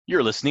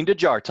You're listening to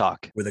Jar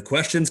Talk. Where the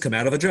questions come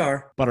out of a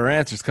jar. But our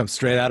answers come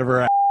straight out of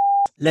her ass.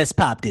 Let's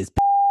pop this.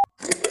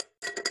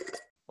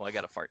 Well, I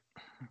got a fart.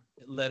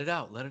 Let it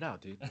out,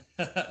 dude.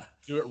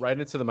 Do it right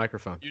into the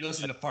microphone. You're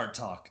listening to fart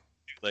talk.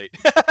 Too late.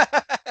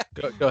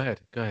 Go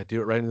ahead.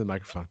 Do it right into the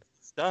microphone.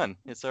 It's done.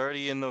 It's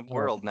already in the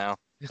world now.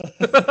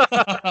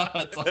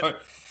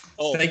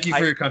 Thank you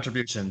for your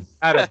contribution.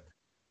 Adam,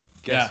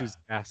 guess who's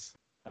gas?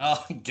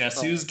 Oh,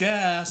 guess who's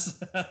gas?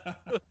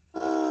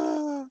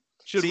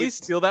 Should we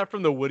steal that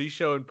from the Woody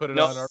Show and put it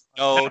on our...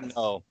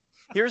 No.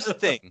 Here's the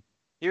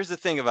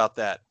thing about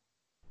that.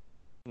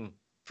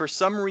 For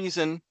some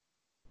reason,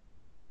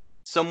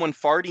 someone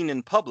farting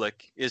in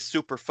public is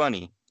super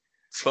funny.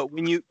 But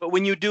when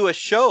you do a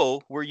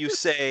show where you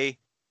say,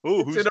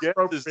 "Oh, whose guess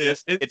is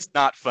this?" It's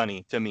not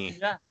funny to me.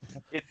 Yeah.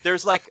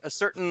 There's a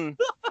certain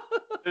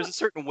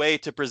way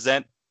to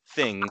present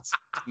things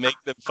to make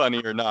them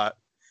funny or not.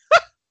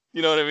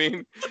 You know what I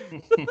mean?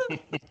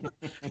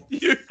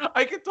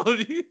 I can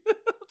totally.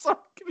 Sorry,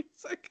 give me a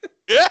second.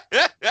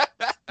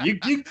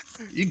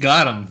 You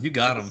got him. You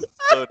got him.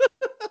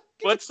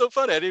 What's so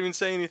funny? I didn't even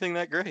say anything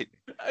that great.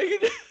 I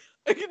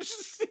can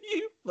just see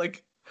you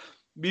like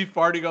me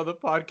farting on the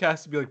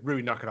podcast and be like,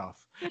 "Rui, knock it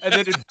off," and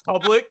then in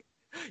public,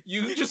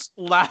 you just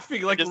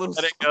laughing like a little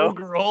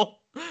schoolgirl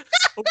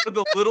over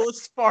the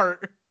littlest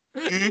fart.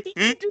 You did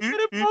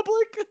it in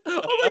public.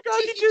 Oh my god,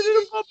 you did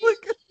it in public.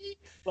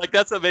 Like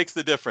that's what makes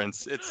the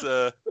difference. It's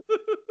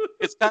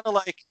kind of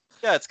like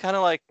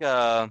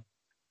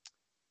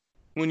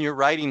when you're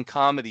writing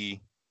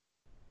comedy,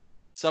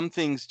 some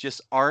things just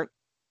aren't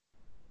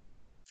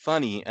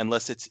funny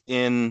unless it's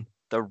in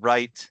the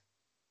right.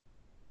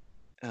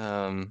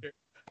 I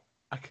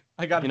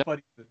got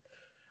funny.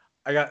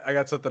 I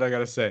got something I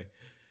gotta say.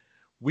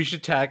 We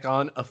should tack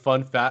on a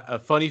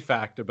funny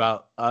fact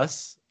about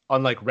us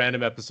on like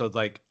random episodes.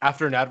 Like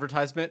after an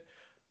advertisement,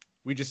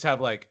 we just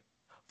have like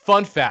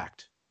fun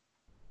fact.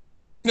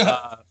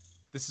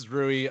 This is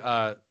Rui.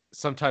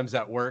 Sometimes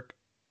at work,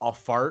 I'll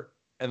fart,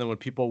 and then when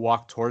people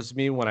walk towards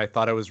me, when I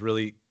thought I was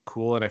really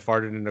cool and I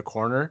farted in a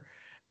corner,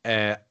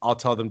 and I'll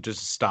tell them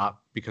just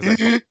stop because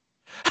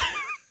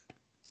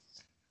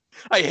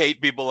I hate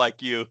people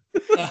like you.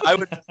 I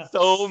would be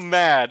so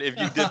mad if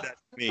you did that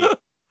to me.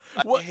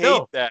 I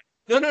hate that.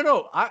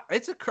 No.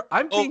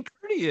 I'm being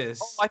courteous.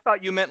 Oh, I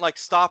thought you meant like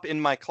stop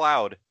in my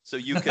cloud so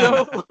you can.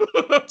 No.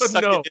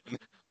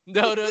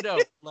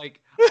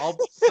 Like I'll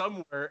be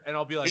somewhere and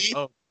I'll be like,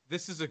 oh,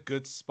 this is a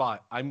good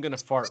spot. I'm gonna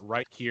fart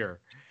right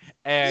here,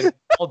 and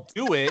I'll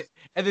do it,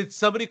 and then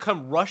somebody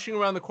come rushing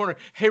around the corner.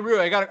 Hey,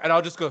 Rui, I got it, and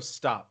I'll just go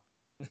stop,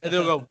 and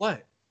they'll go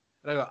what?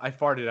 And I go, I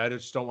farted. I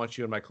just don't want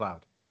you in my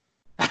cloud.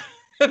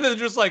 And they're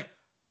just like,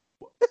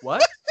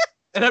 what?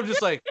 And I'm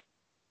just like,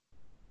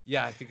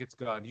 yeah, I think it's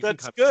gone.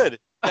 That's good.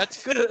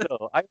 That's good,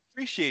 though. I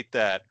appreciate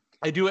that.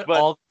 I do it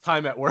all the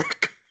time at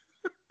work.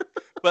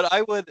 But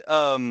I would,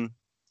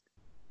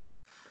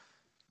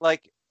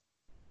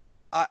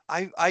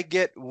 I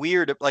get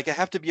weird. Like, I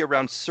have to be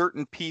around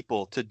certain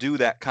people to do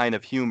that kind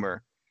of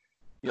humor.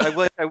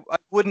 I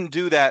wouldn't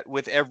do that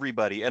with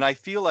everybody. And I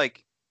feel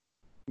like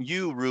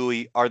you,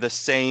 Rui, are the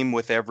same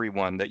with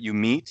everyone that you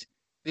meet.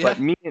 Yeah.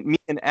 But me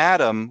and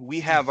Adam, we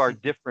have our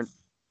different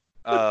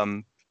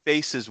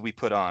faces we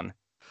put on.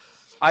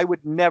 I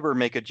would never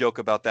make a joke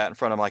about that in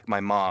front of like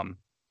my mom.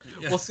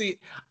 Well, see,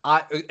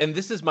 and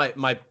this is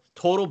my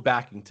total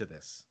backing to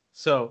this.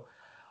 So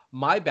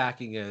my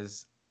backing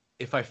is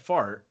if I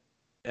fart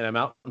and I'm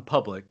out in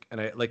public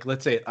and I like,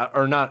 let's say,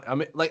 or not,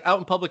 I'm like out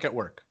in public at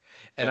work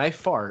and I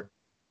fart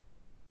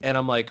and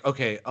I'm like,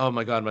 okay, oh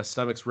my God, my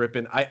stomach's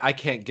ripping. I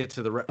can't get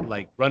to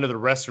run to the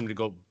restroom to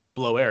go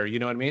blow air. You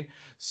know what I mean?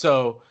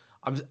 So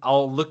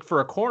I'll look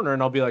for a corner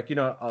and I'll be like,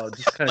 I'll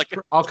just kind of,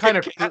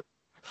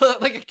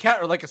 like a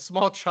cat or like a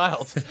small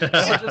child.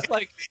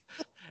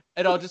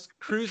 I'll just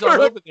cruise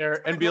on over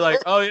there and be like,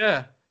 oh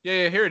yeah,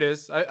 here it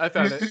is. I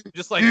found it.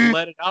 Just like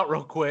let it out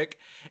real quick.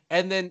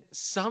 And then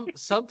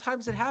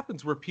sometimes it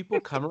happens where people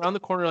come around the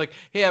corner like,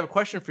 hey, I have a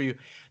question for you.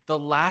 The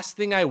last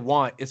thing I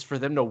want is for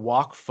them to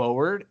walk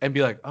forward and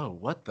be like, oh,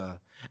 what the?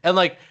 And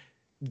like,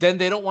 then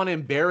they don't want to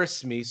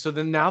embarrass me. So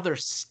then now they're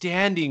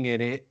standing in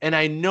it and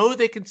I know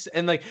they can,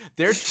 and like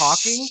they're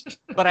talking,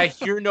 but I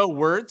hear no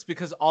words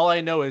because all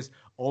I know is,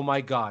 oh my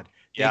God,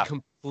 they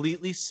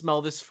completely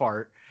smell this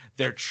fart.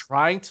 They're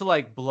trying to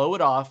like blow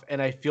it off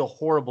and I feel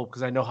horrible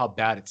because I know how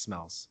bad it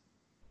smells.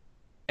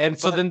 And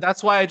so then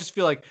that's why I just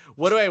feel like,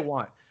 what do I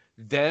want?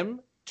 Them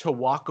to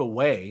walk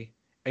away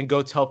and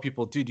go tell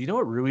people, dude, you know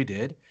what Rui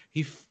did?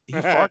 He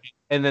farted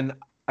and then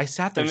I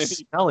sat there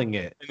smelling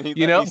it,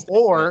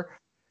 or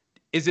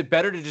is it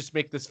better to just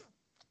make this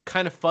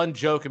kind of fun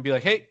joke and be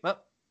like, hey,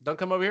 don't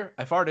come over here.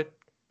 I farted.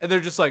 And they're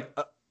just like,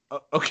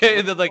 okay.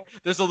 And then like,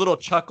 there's a little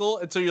chuckle.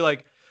 And so you're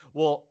like,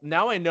 well,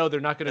 now I know they're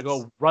not going to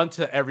go run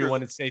to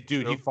everyone and say,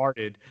 dude, he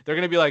farted. They're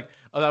going to be like,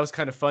 oh, that was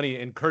kind of funny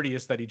and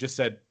courteous that he just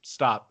said,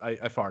 stop, I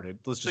farted.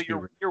 Let's just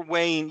you're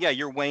weighing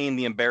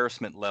the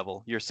embarrassment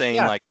level. You're saying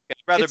like, I'd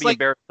rather be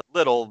embarrassed a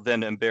little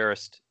than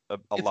embarrassed a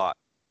lot.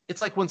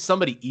 It's like when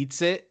somebody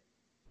eats it,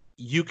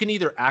 you can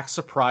either act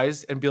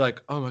surprised and be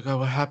like, oh my God,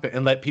 what happened?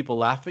 And let people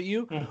laugh at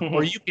you.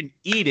 Or you can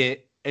eat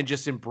it and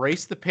just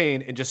embrace the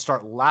pain and just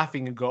start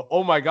laughing and go,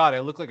 oh my God, I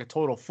look like a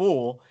total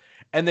fool.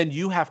 And then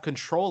you have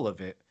control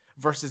of it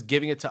versus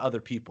giving it to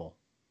other people.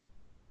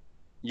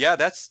 Yeah,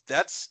 that's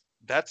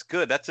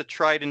good. That's a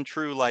tried and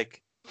true,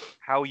 like,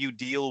 how you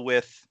deal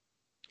with.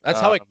 That's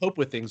how I cope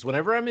with things.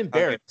 Whenever I'm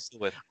embarrassed,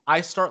 with.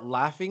 I start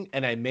laughing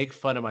and I make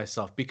fun of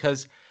myself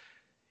because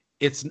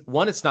it's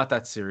not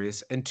that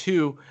serious. And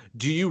two,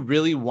 do you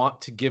really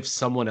want to give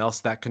someone else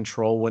that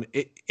control when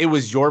it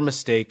was your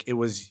mistake? It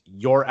was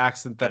your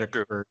accident that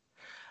occurred.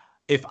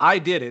 If I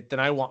did it, then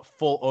I want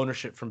full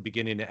ownership from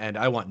beginning to end.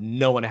 I want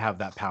no one to have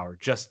that power,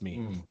 just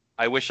me.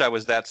 I wish I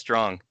was that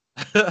strong.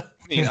 I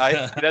mean,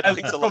 that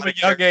takes a lot from a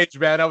young age,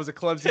 man. I was a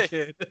clumsy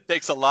kid. It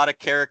takes a lot of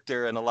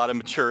character and a lot of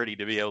maturity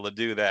to be able to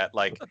do that.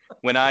 Like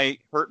when I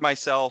hurt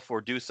myself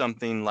or do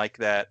something like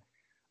that,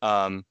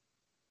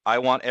 I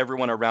want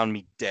everyone around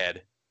me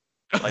dead.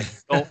 Like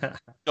I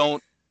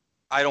don't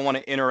want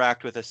to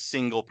interact with a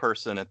single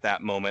person at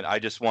that moment. I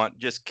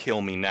just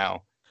kill me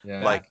now.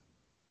 Yeah. Like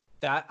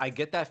that, I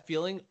get that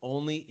feeling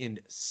only in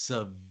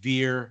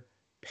severe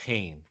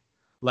pain.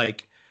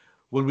 Like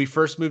when we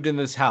first moved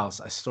into this house,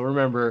 I still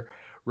remember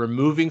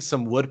removing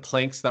some wood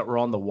planks that were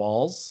on the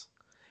walls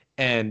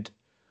and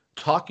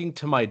talking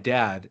to my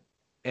dad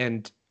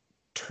and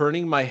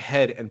turning my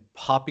head and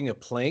popping a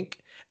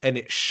plank, and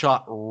it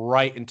shot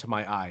right into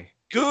my eye.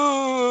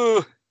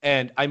 Goo!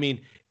 And I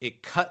mean,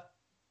 it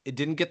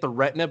didn't get the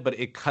retina, but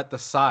it cut the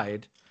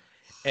side,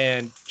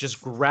 and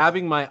just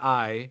grabbing my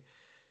eye.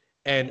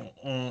 And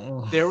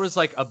there was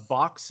like a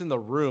box in the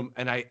room,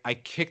 and I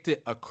kicked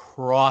it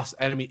across.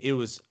 And I mean, it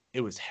was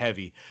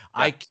heavy. Yeah.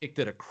 I kicked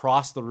it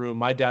across the room.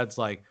 My dad's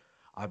like,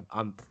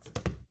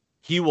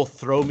 he will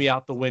throw me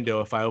out the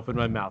window if I open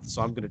my mouth.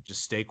 So I'm gonna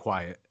just stay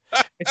quiet.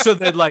 And so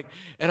then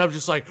and I'm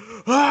just like,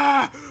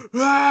 ah,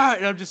 ah,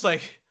 and I'm just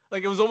like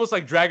it was almost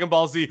like Dragon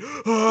Ball Z.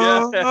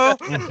 Ah,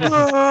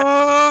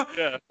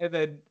 yeah. And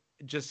then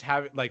just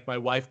having like my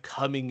wife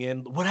coming in,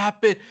 what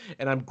happened?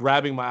 And I'm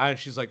grabbing my eye, and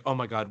she's like, oh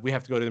my God, we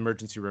have to go to the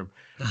emergency room.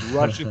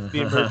 Rushing to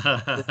the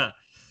emergency room,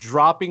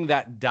 dropping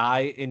that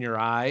dye in your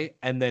eye,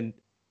 and then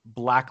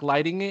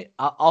blacklighting it.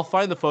 I'll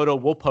find the photo.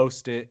 We'll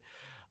post it.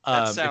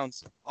 That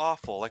sounds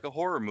awful, like a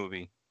horror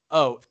movie.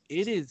 Oh,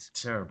 it is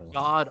terrible.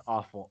 God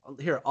awful.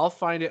 Here, I'll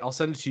find it. I'll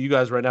send it to you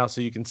guys right now so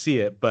you can see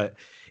it. But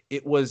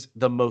it was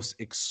the most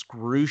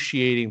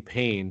excruciating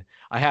pain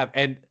I have.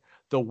 And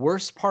the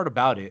worst part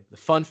about it, the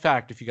fun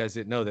fact, if you guys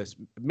didn't know this,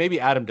 maybe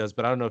Adam does,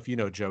 but I don't know if you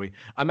know, Joey,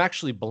 I'm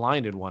actually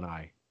blind in one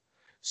eye.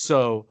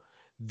 So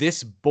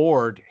this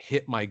board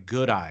hit my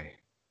good eye.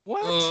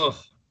 What? Ugh.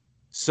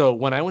 So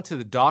when I went to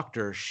the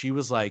doctor, she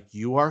was like,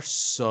 you are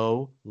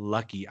so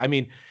lucky. I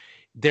mean,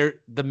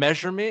 the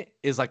measurement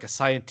is like a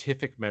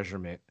scientific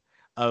measurement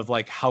of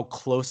like how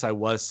close I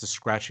was to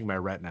scratching my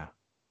retina.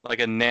 Like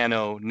a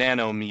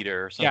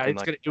nanometer or something.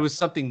 Yeah, it was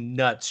something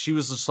nuts. She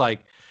was just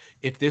like,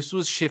 if this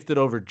was shifted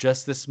over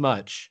just this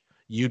much,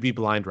 you'd be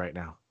blind right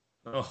now.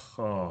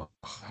 Oh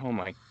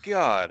my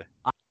God.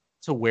 I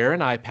had to wear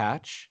an eye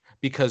patch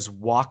because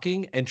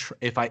walking and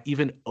if I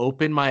even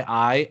open my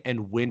eye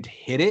and wind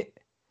hit it,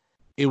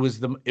 it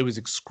was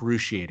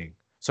excruciating.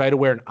 So I had to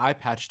wear an eye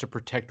patch to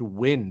protect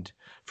wind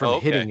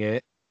from hitting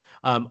it.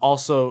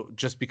 Also,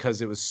 just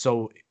because it was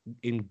so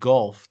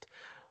engulfed,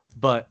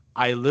 but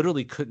I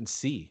literally couldn't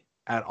see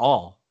at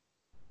all.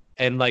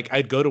 And like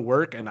I'd go to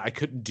work and I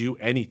couldn't do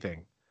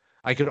anything.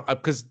 I could,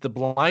 because the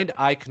blind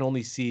eye can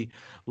only see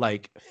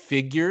like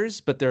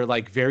figures, but they're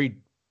like very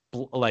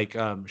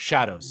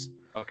shadows.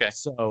 Okay.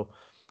 So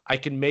I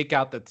can make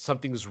out that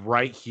something's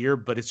right here,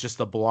 but it's just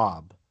a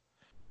blob.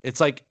 It's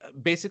like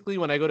basically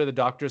when I go to the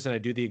doctors and I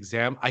do the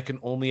exam, I can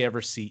only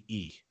ever see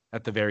E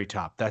at the very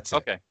top. That's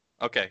it.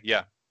 Okay.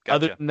 Yeah. Gotcha.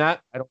 Other than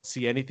that, I don't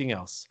see anything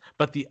else.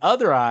 But the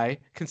other eye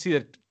can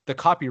see the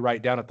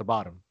copyright down at the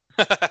bottom.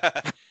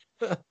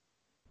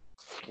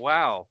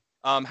 Wow.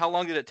 How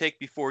long did it take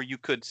before you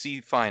could see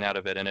fine out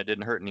of it and it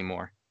didn't hurt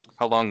anymore?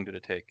 How long did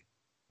it take?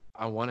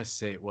 I want to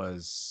say it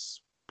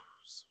was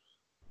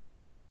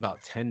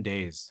about 10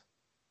 days.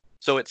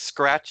 So it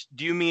scratched.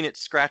 Do you mean it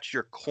scratched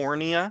your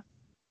cornea?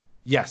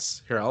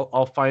 Yes. Here,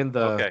 I'll find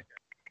the. Okay.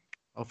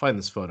 I'll find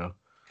this photo.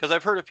 Because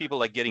I've heard of people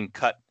like getting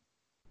cutting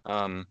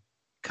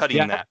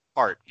that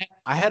part.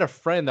 I had a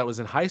friend that was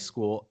in high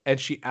school, and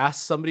she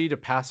asked somebody to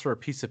pass her a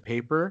piece of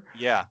paper.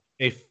 Yeah.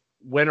 They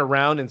went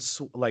around and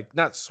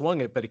not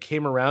swung it, but it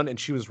came around, and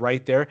she was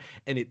right there,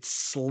 and it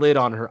slid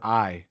on her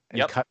eye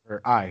and cut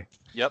her eye.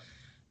 Yep.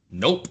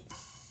 Nope.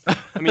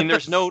 I mean,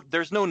 there's no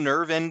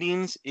nerve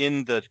endings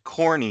in the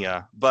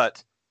cornea,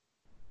 but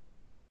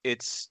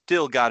it's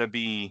still got to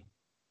be.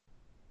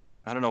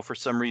 I don't know. For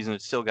some reason,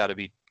 it's still got to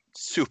be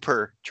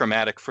super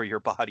traumatic for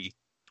your body.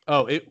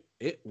 Oh,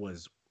 it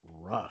was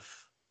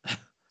rough.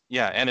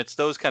 Yeah, and it's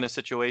those kind of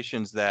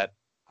situations that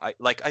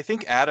I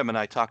think Adam and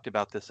I talked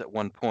about this at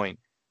one point,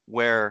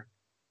 where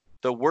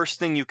the worst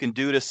thing you can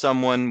do to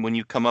someone when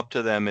you come up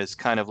to them is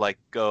kind of like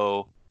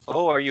go,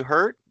 "Oh, are you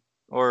hurt?"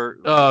 Or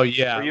 "Oh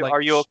yeah,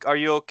 are you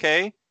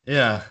okay?"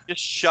 Yeah.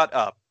 Just shut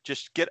up.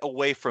 Just get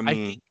away from I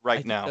me think, I right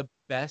think now. the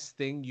best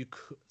thing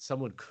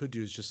someone could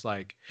do is just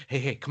like,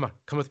 hey, come on,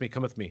 come with me,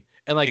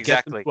 and like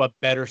get them Exactly. to a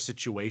better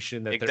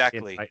situation that they're in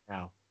Exactly. right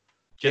now.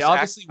 Just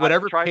Obviously,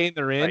 whatever try. pain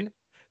they're in, Right.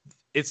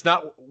 it's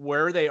not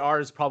where they are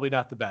is probably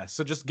not the best.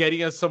 So just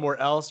getting us somewhere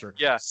else or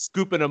Yeah.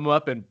 scooping them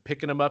up and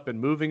picking them up and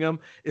moving them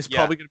is Yeah.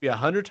 probably going to be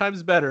 100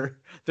 times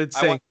better than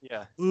saying,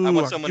 I "Ooh, want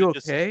are someone you to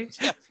okay?"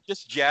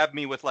 just jab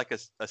me with like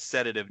a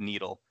sedative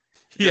needle.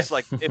 Yeah. Just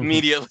like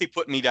immediately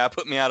put me down,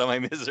 put me out of my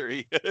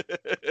misery.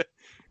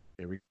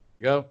 Here we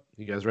go.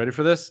 You guys ready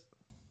for this?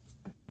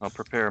 I'll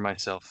prepare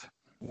myself.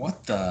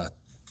 What the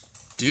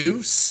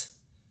deuce?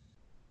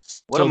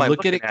 What So am I look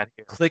looking at it,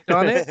 here? click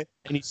on it,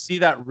 and you see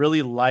that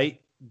really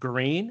light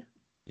green?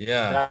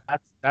 Yeah.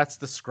 That's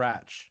the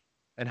scratch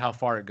and how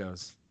far it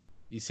goes.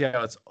 You see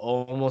how it's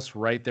almost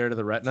right there to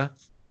the retina?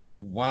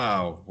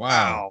 Wow.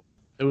 Wow.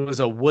 It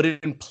was a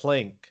wooden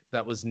plank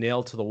that was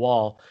nailed to the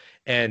wall,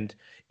 and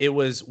it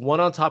was one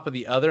on top of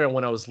the other. And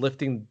when I was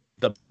lifting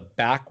the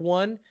back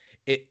one,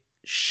 it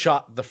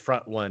shot the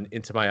front one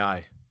into my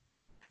eye.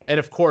 And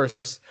of course,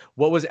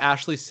 what was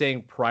Ashley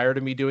saying prior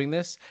to me doing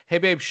this? Hey,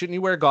 babe, shouldn't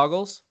you wear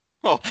goggles?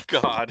 Oh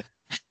God.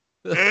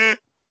 And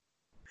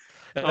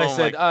I Oh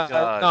said, my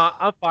God. no,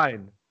 I'm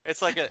fine.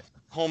 It's like a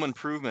Home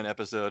Improvement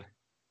episode.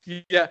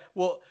 Yeah.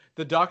 Well,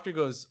 the doctor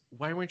goes,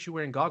 why weren't you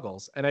wearing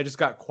goggles? And I just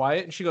got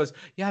quiet. And she goes,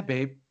 yeah,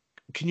 babe,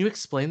 can you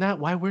explain that?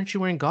 Why weren't you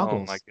wearing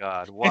goggles? Oh my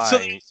God. And so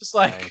Why? it's just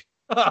like,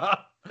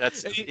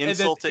 That's and then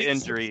insult to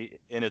injury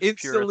in its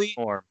instantly, purest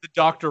form. the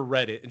doctor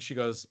read it and she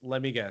goes,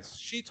 let me guess.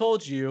 She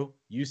told you,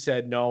 you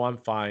said, no, I'm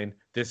fine.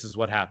 This is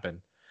what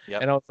happened.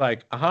 Yep. And I was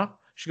like, uh-huh.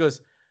 She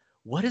goes,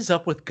 what is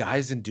up with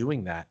guys in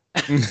doing that?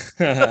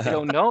 I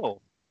don't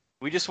know.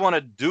 We just want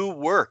to do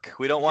work.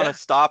 We don't want to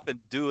stop and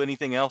do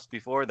anything else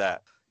before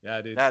that.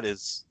 Yeah, dude.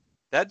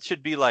 That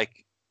should be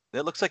like,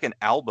 that looks like an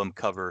album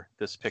cover,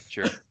 this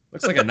picture.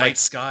 Looks like a night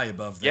sky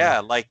above there. Yeah,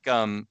 like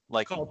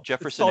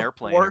Jefferson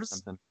Airplane or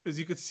something. Because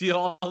you could see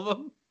all of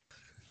them.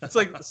 It's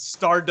like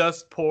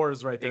Stardust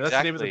Pores right there. That's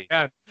the name of the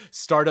band.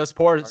 Stardust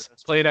Pores,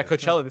 playing at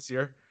Coachella this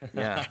year.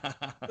 Yeah.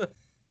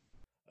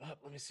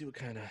 Let me see what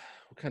kind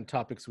of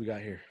topics we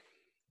got here.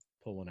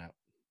 Pull one out.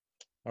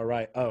 All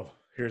right. Oh,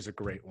 here's a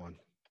great one.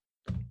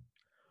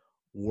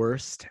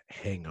 Worst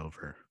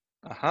hangover.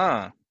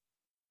 Uh-huh.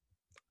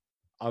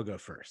 I'll go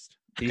first.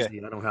 Okay.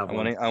 Easy, I don't have I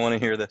one. want to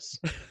hear this.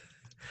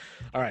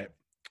 All right.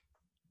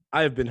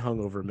 I have been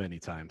hungover many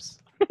times.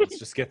 Let's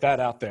just get that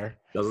out there.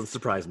 Doesn't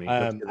surprise me.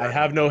 I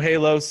have no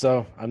halo,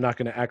 so I'm not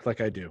going to act like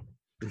I do.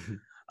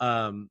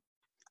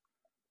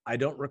 I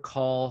don't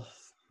recall.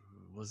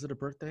 Was it a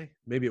birthday?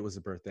 Maybe it was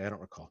a birthday. I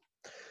don't recall.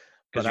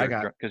 But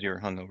Because you're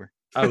hungover.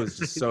 I was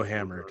just so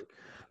hammered.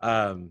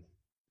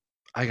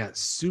 I got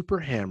super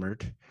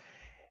hammered,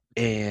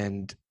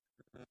 and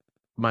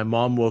my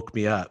mom woke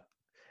me up,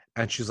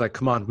 and she's like,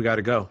 "Come on, we got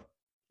to go."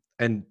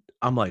 And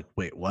I'm like,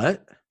 "Wait,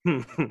 what?"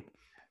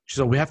 She's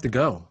like, "We have to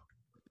go."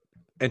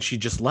 And she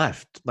just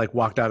left, like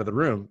walked out of the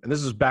room. And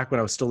this was back when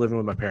I was still living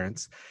with my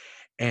parents.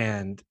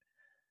 And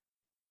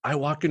I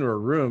walk into her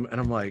room and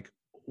I'm like,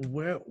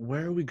 where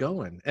are we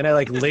going? And I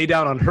like lay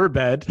down on her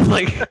bed,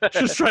 like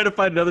just trying to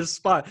find another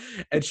spot.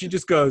 And she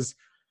just goes,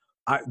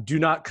 do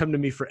not come to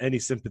me for any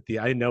sympathy.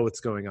 I know what's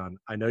going on.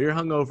 I know you're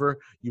hungover.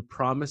 You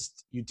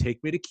promised you'd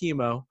take me to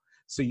chemo.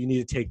 So you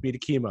need to take me to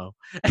chemo.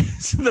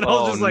 So then I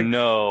was just like,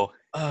 no.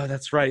 Oh,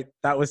 that's right.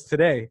 That was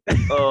today.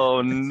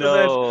 Oh,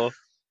 no.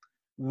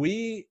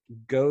 We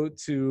go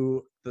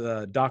to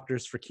the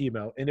doctors for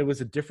chemo, and it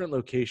was a different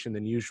location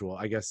than usual.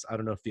 I guess, I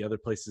don't know if the other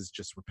places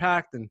just were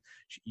packed and,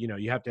 you know,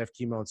 you have to have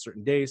chemo on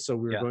certain days. So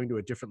we were going to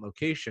a different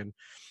location.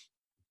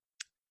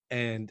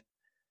 And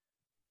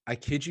I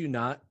kid you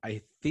not,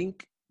 I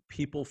think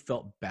people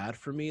felt bad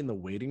for me in the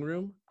waiting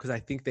room because I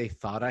think they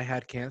thought I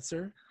had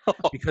cancer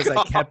because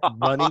I kept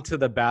running to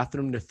the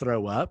bathroom to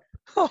throw up.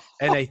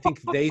 And I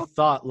think they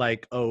thought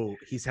like, oh,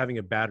 he's having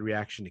a bad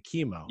reaction to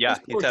chemo. Yeah,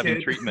 he's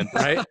having treatment.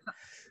 Right?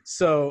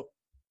 So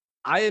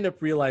I end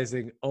up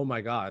realizing, oh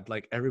my God,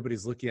 like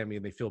everybody's looking at me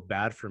and they feel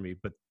bad for me,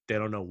 but they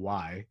don't know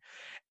why.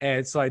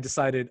 And so I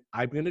decided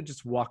I'm going to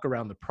just walk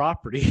around the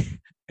property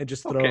and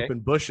just throw up in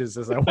bushes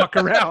as I walk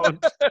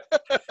around.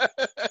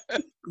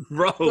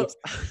 Gross.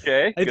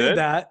 Okay, I did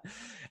that.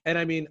 And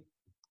I mean,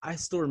 I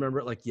still remember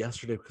it like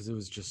yesterday because it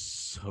was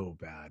just so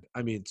bad.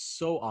 I mean,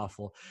 so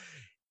awful.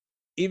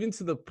 Even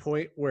to the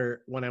point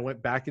where when I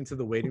went back into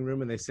the waiting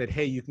room and they said,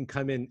 hey, you can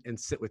come in and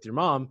sit with your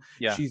mom.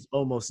 Yeah. She's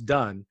almost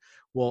done.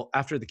 Well,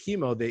 after the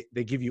chemo,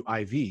 they give you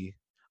IV,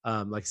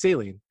 like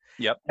saline.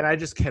 Yep. And I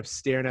just kept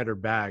staring at her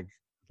bag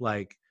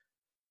like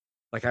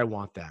I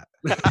want that.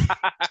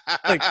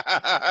 Like,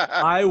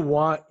 I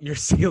want your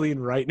saline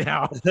right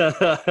now.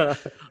 I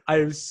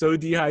am so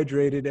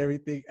dehydrated,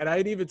 everything. And I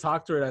didn't even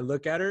talk to her. And I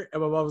look at her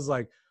and my mom was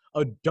like,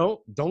 oh,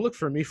 don't look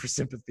for me for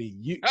sympathy.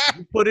 You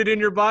put it in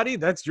your body.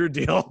 That's your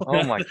deal.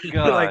 Oh my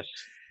gosh. Like,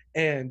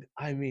 And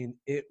I mean,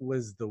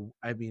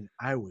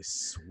 I was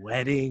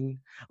sweating.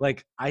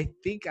 Like, I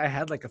think I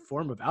had like a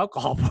form of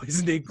alcohol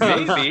poisoning.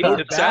 Maybe. So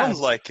It bad. sounds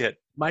like it.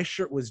 My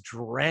shirt was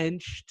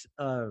drenched.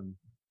 I'm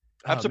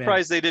oh,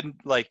 surprised they didn't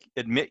like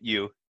admit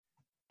you.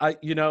 I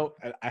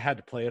had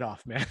to play it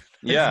off, man. I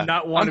did Yeah.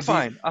 not want I'm to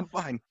fine. I'm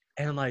fine.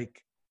 And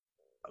like,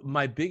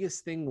 my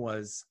biggest thing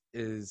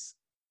is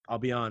I'll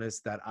be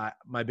honest that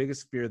my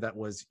biggest fear that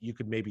was you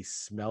could maybe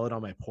smell it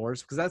on my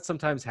pores, because that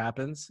sometimes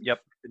happens. Yep.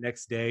 The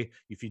next day,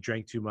 if you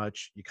drank too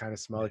much, you kind of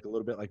smell like a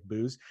little bit like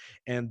booze,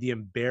 and the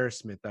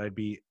embarrassment that I'd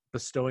be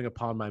bestowing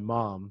upon my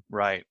mom,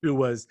 Right. who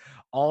was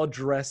all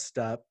dressed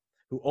up,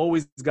 who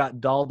always got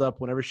dolled up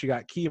whenever she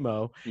got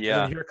chemo. Yeah.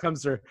 And then here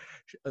comes her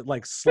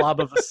like slob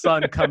of a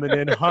son coming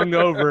in,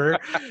 hungover.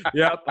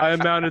 Yep, I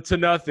amounted to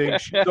nothing.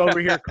 She's over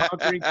here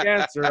conquering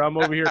cancer. I'm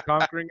over here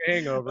conquering a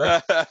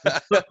hangover.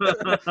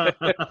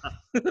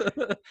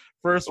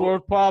 First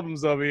world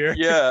problems over here.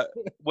 Yeah.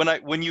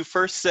 When you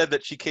first said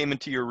that she came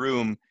into your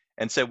room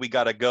and said we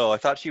gotta go, I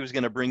thought she was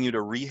gonna bring you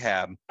to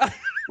rehab.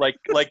 like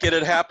it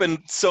had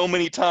happened so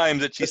many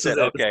times that she said,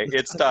 "Okay,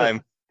 it's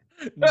time."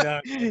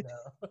 No.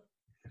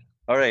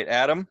 All right,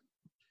 Adam.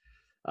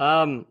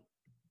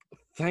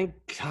 Thank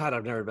God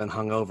I've never been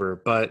hungover,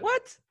 but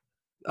What?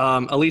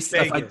 at least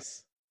if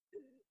Vegas.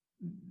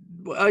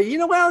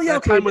 yeah,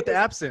 okay. Time with the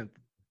absinthe.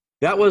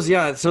 That was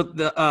So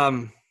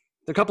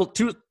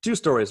two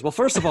stories. Well,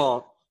 first of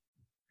all,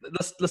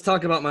 let's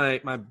talk about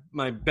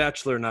my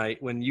bachelor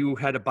night when you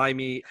had to buy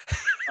me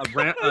a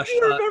drink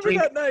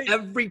that night?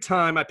 every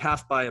time I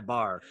passed by a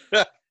bar.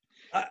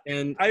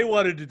 And I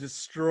wanted to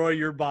destroy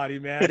your body,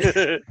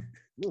 man.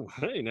 ooh,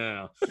 hey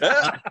now.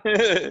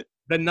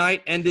 The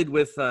night ended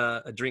with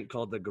a drink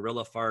called the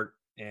Gorilla Fart,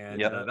 and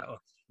that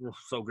was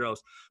so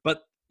gross.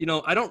 But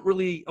I don't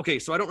really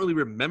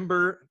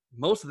remember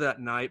most of that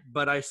night.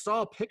 But I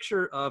saw a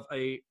picture of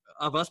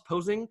us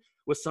posing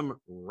with some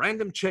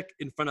random chick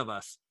in front of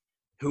us,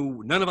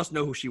 who none of us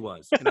know who she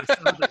was. And I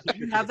still have that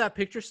picture. You have that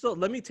picture still?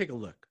 Let me take a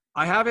look.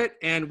 I have it,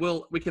 and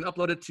we can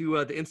upload it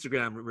to the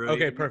Instagram. Rudy.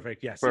 Okay,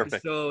 perfect. Yes,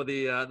 perfect. So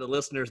the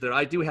listeners there,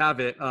 I do have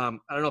it. I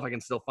don't know if I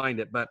can still find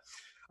it, but.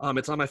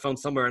 It's on my phone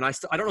somewhere, and I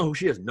don't know who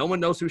she is. No one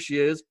knows who she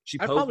is.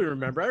 I probably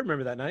remember. I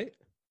remember that night.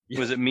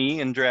 Was it me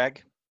in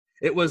drag?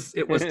 It was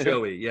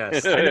Joey.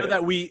 Yes, I know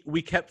that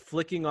we kept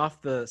flicking off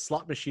the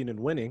slot machine and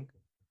winning,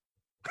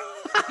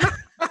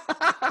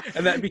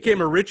 and that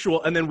became a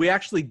ritual. And then we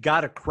actually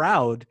got a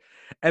crowd,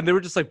 and they were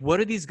just like, "What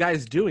are these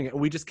guys doing?" And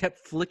we just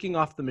kept flicking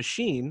off the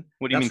machine.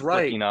 What do you mean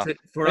flicking off?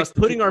 For like us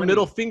putting our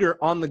middle finger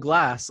on the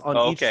glass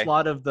on each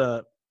slot of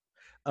the.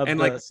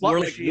 Slot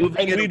machine,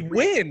 and we'd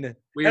win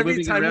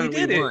every time we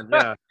did it.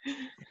 Yeah.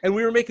 And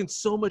we were making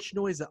so much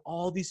noise that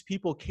all these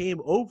people came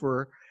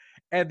over,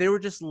 and they were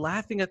just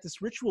laughing at this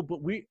ritual. But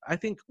I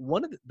think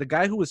one of the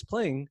guy who was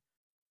playing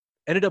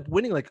ended up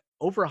winning like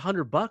over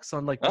 $100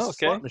 on like the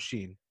slot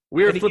machine.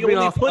 We were flipping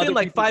off. Put in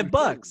like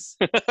 $5.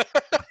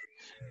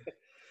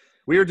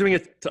 We were doing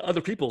it to other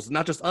people's,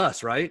 not just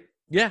us, right?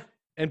 Yeah,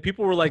 and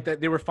people were like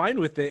that. They were fine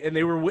with it, and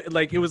they were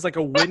like, it was like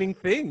a winning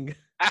thing.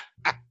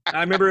 I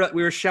remember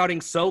we were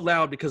shouting so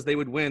loud because they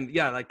would win.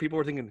 Yeah, like people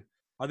were thinking,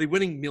 are they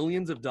winning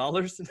millions of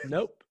dollars?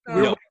 Nope. We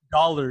were winning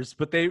dollars,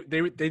 but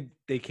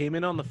they came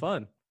in on the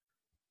fun.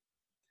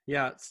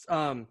 Yeah.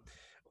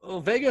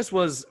 Vegas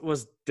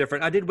was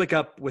different. I did wake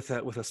up with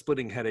a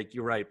splitting headache.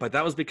 You're right, but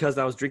that was because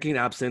I was drinking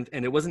absinthe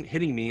and it wasn't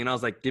hitting me, and I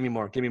was like, "Give me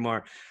more, give me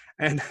more."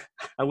 And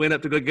I went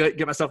up to go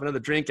get myself another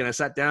drink, and I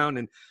sat down,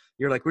 and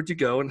you're like, "Where'd you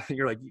go?" And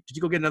you're like, "Did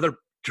you go get another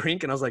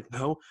drink?" And I was like,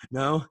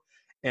 "No."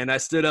 And I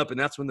stood up, and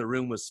that's when the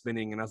room was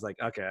spinning, and I was like,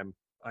 "Okay,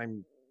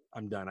 I'm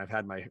done. I've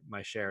had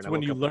my share." And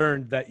when you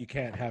learned that you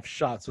can't have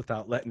shots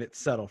without letting it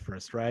settle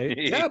first, right?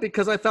 Yeah,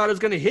 because I thought it was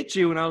going to hit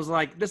you, and I was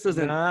like, "This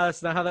isn't." Nah,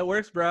 that's not how that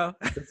works, bro.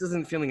 This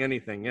isn't feeling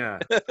anything. Yeah.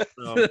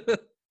 So,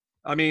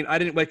 I mean, I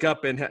didn't wake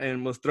up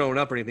and was throwing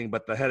up or anything,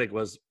 but the headache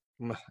was,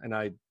 and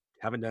I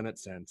haven't done it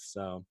since.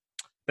 So,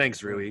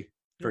 thanks, Rui,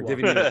 for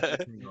giving me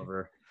that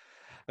over.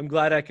 I'm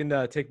glad I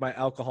can take my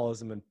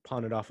alcoholism and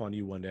pawn it off on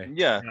you one day.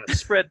 Yeah,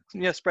 spread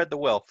the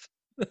wealth.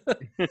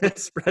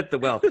 Spread the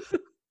wealth.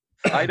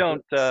 I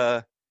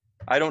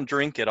don't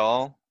drink at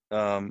all.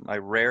 I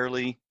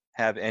rarely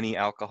have any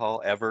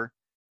alcohol ever.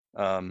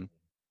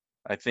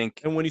 I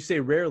think. And when you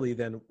say rarely,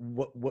 then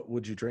what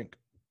would you drink?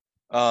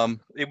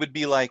 It would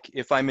be like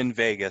if I'm in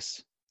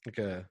Vegas. Like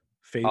a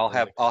I'll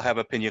have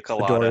a pina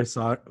colada.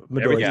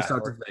 Midori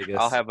starts with Vegas.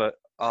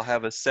 I'll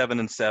have a 7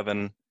 and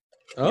 7.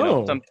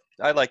 Oh.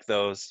 I like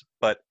those,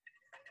 but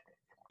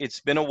it's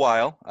been a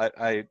while.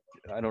 I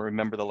don't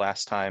remember the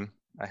last time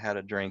I had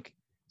a drink,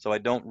 so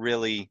not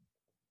really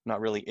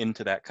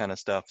into that kind of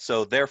stuff.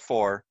 So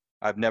therefore,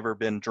 I've never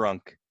been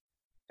drunk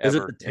Is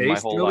ever it the in my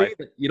taste, whole really?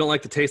 life. You don't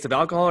like the taste of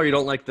alcohol, or you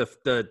don't like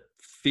the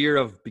fear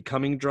of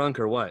becoming drunk,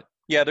 or what?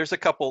 Yeah, there's a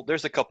couple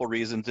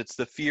reasons. It's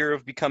the fear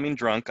of becoming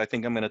drunk. I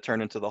think I'm going to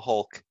turn into the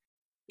Hulk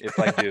if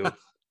I do.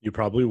 You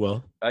probably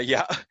will.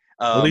 Yeah.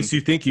 At least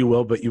you think you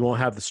will, but you won't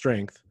have the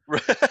strength.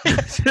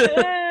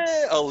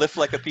 I'll lift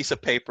like a piece of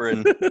paper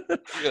and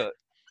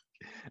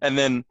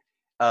then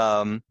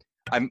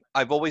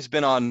I've always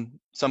been on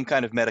some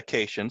kind of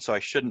medication, so I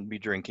shouldn't be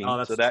drinking.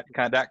 Oh, So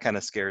that's- that kind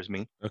of scares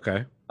me.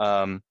 Okay.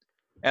 And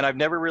I've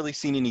never really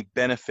seen any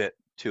benefit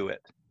to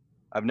it.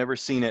 I've never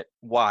seen it.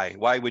 Why?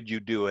 Why would you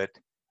do it?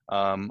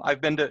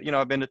 I've been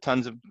to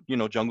tons of,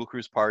 Jungle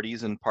Cruise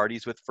parties and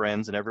parties with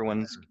friends, and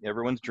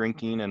everyone's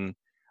drinking, and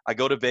I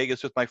go to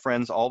Vegas with my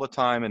friends all the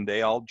time, and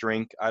they all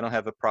drink. I don't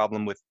have a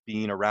problem with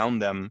being around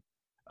them.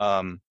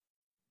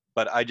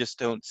 But I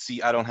just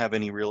I don't have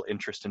any real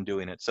interest in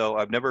doing it. So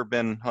I've never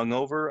been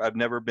hungover. I've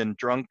never been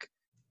drunk.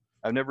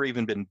 I've never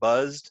even been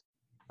buzzed.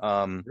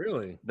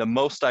 Really? The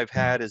most I've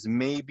had is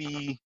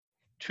maybe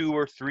 2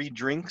 or 3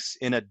 drinks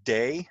in a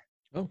day.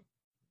 Oh.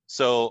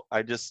 So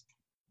I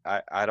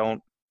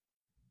don't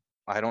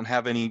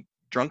have any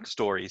drunk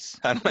stories.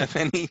 I don't have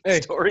any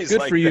stories Good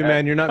like for you, that.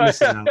 man. You're not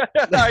missing out.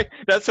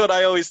 That's what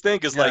I always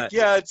think is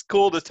Yeah. it's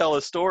cool to tell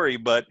a story,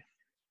 but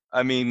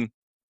I mean,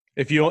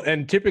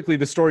 And typically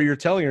the story you're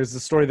telling is the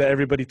story that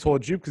everybody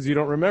told you because you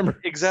don't remember.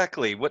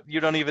 exactly what you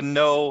don't even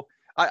know.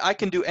 I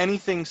can do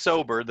anything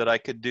sober that I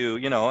could do.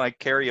 I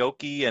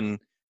karaoke, and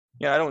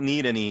I don't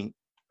need any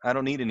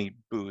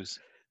booze.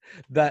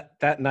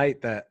 That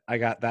night that I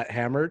got that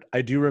hammered,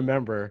 I do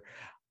remember.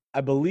 I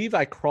believe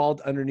I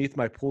crawled underneath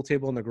my pool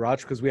table in the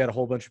garage because we had a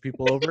whole bunch of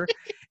people over,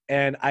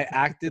 and I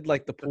acted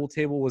like the pool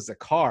table was a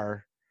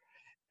car.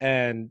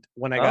 And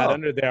when I got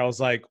under there, I was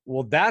like,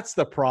 "Well, that's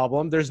the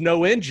problem. There's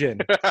no engine."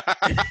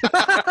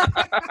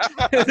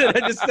 And then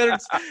I just started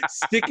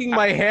sticking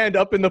my hand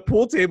up in the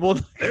pool table.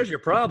 There's your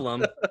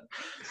problem.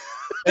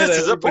 This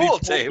is a Everybody pool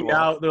pulled me table.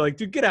 out. They're like,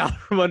 "Dude, get out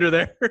from under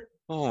there."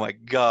 Oh my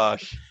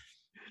gosh.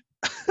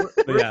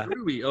 Yeah.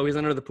 Ruby. Oh, he's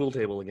under the pool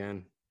table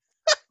again.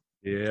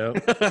 Yeah.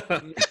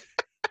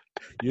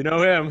 You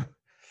know him.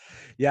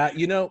 Yeah,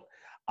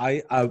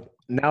 I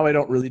now I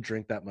don't really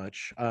drink that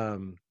much.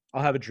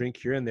 I'll have a drink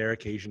here and there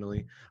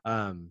occasionally.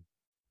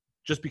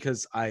 Just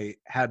because I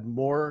had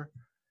more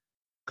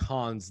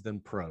cons than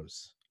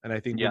pros. And I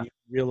think when you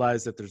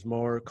realize that there's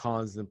more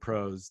cons than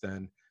pros,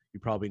 then you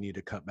probably need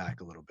to cut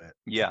back a little bit.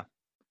 Yeah.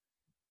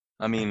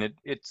 I mean,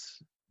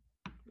 it's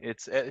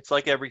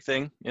like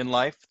everything in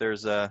life.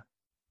 There's a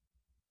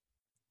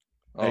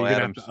You're gonna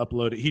have to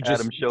upload it. He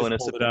just showing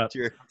us pulled a it up.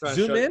 picture.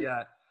 Zoom in.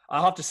 Yeah,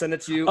 I'll have to send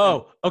it to you.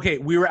 Oh, okay.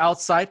 We were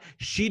outside.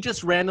 She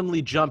just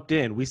randomly jumped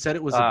in. We said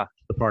it was a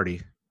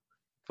party.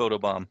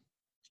 Photobomb.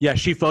 Yeah,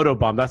 she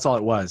photobombed. That's all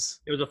it was.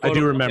 It was a I photo.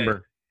 do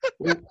remember.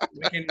 Okay.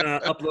 We can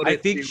upload it. I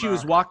think she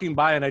was walking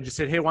by, and I just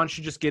said, "Hey, why don't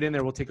you just get in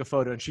there? We'll take a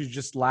photo." And she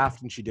just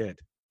laughed, and she did.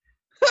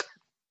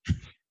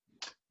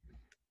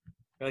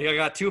 I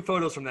got 2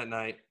 photos from that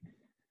night.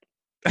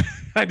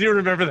 I do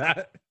remember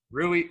that.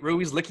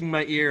 Rui's licking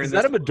my ear. Is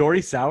that a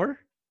Midori sour?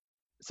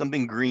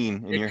 Something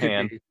green in your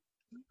hand. Be.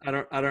 I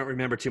don't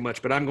remember too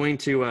much, but I'm going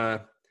to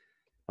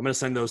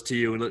send those to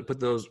you and we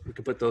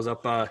can put those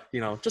up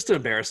just to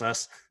embarrass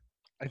us.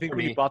 I think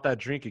when you bought that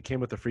drink, it came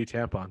with a free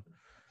tampon.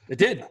 It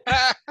did.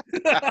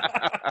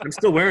 I'm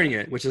still wearing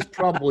it, which is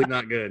probably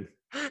not good.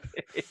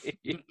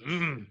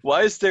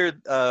 Why is there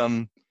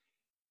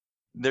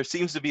there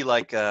seems to be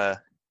like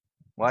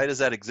why does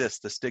that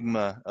exist? The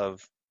stigma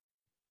of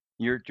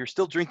you're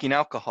still drinking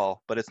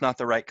alcohol, but it's not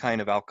the right kind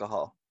of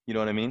alcohol. You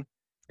know what I mean?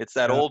 It's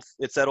that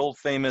old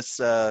famous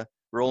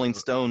Rolling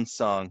Stones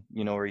song,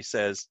 where he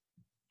says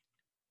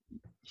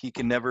he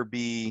can never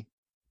be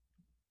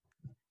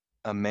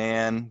a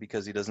man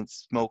because he doesn't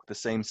smoke the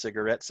same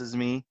cigarettes as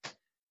me.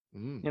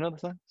 You know the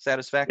song?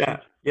 Satisfaction?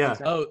 Yeah.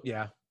 Oh,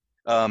 yeah.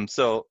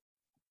 So,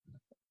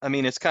 I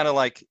mean, it's kind of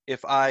like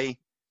if I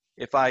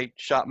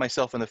shot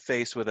myself in the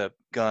face with a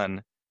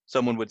gun,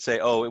 someone would say,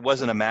 "Oh, it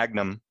wasn't a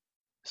Magnum,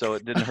 so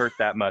it didn't hurt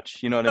that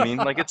much." You know what I mean?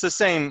 Like it's the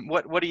same.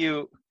 What do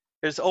you?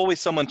 There's always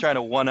someone trying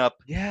to one up.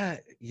 Yeah,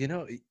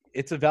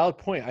 it's a valid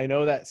point. I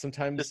know that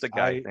sometimes Just a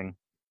guy thing.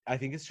 I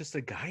think it's just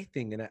a guy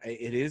thing, and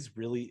it is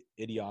really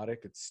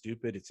idiotic. It's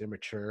stupid. It's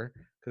immature.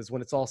 Because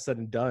when it's all said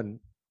and done,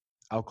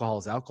 alcohol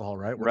is alcohol,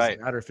 right? What does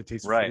it matter if it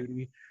tastes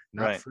fruity,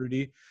 not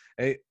fruity?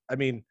 I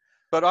mean,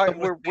 but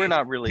we're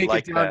not really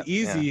like it down that.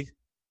 easy.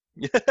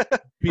 Yeah.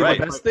 Be the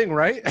best thing,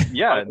 right?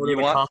 Yeah, you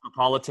want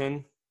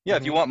cosmopolitan. Yeah,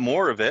 if you want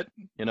more of it,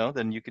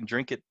 then you can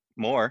drink it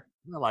more.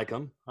 I like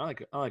them. I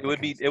like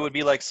it would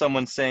be like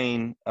someone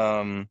saying,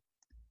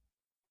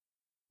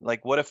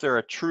 like, what if they're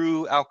a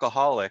true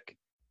alcoholic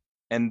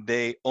and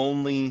they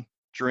only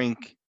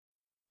drink,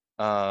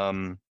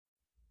 Midori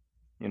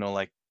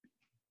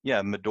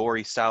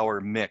sour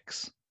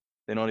mix.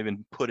 They don't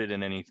even put it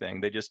in anything.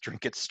 They just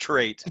drink it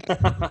straight.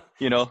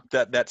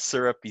 That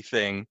syrupy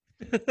thing.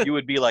 You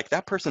would be like,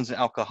 that person's an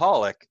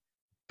alcoholic,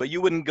 but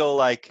you wouldn't go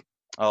like,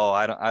 oh,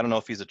 I don't know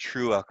if he's a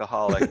true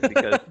alcoholic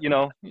because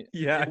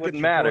it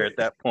wouldn't matter at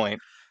that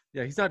point.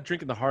 Yeah, he's not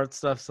drinking the hard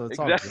stuff, so it's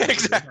all good.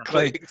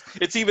 Exactly.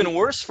 It's even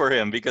worse for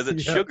him because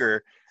it's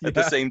sugar at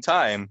the same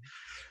time.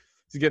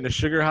 He's getting a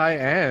sugar high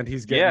and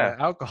he's getting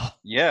alcohol.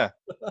 Yeah.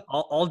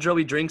 All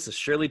Joey drinks is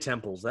Shirley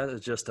Temples. That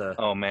is just a.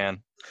 Oh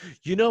man.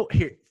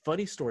 Here,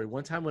 funny story.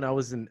 One time when I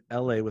was in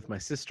LA with my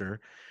sister,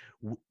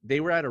 they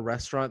were at a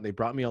restaurant. They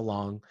brought me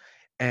along,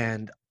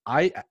 and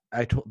I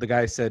told the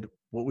guy, said,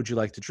 what would you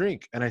like to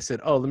drink? And I said,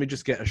 oh, let me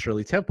just get a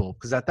Shirley Temple.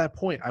 Because at that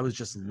point, I was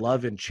just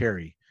loving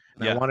cherry.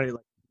 And I wanted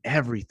like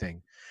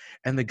everything.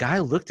 And the guy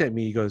looked at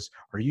me. He goes,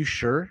 are you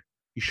sure?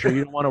 You sure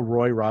you don't want a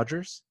Roy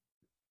Rogers?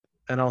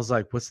 And I was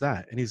like, what's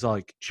that? And he's all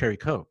like, cherry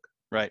Coke.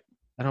 Right.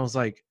 And I was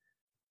like,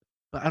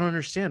 but I don't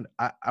understand.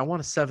 I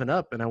want a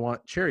 7-Up and I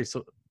want cherry.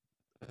 So,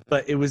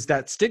 but it was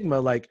that stigma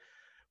like,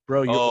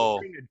 bro, you're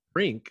ordering a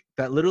drink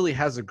that literally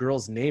has a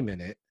girl's name in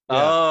it.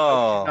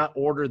 Oh. Not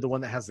order the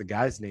one that has the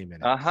guy's name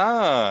in it.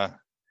 Uh-huh.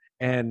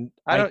 And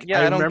I don't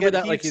remember get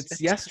that like it's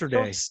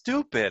yesterday. So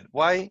stupid.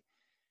 Why?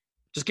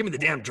 Just give me the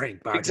damn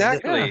drink, bartender.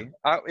 Exactly.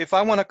 If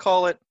I want to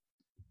call it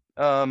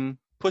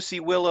Pussy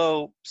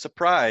Willow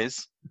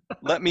Surprise,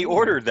 let me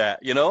order that,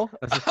 you know?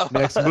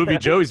 Next movie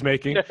Joey's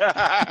making.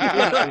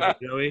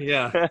 Joey,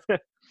 yeah.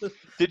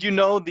 Did you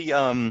know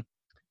the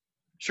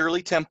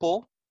Shirley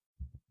Temple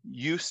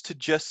used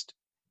to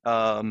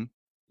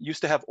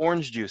have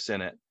orange juice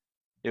in it?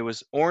 It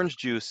was orange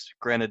juice,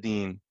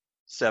 grenadine,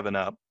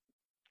 7-Up.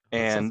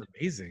 And sounds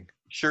amazing.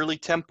 Shirley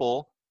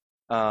Temple,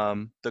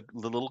 the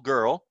little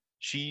girl,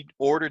 she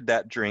ordered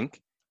that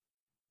drink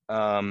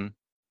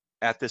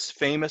at this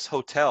famous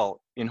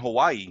hotel in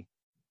Hawaii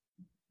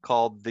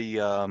called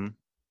the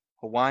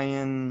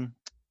Hawaiian.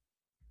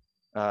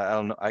 I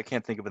don't know. I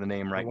can't think of the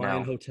name right Hawaiian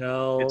now.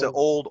 Hotel. It's an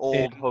old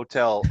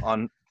hotel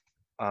on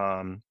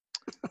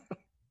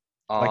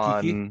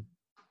Waikiki?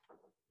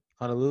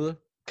 Honolulu?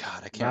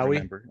 God, I can't Maui?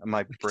 remember.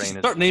 My brain is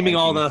Start naming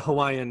all blanking. the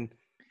Hawaiian.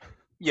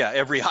 Yeah,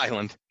 every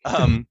island.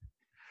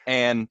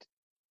 And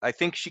I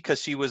think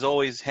because she was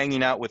always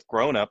hanging out with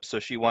grown-ups, so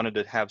she wanted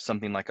to have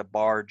something like a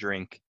bar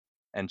drink,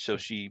 and so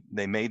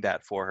they made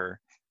that for her,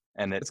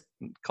 and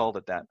called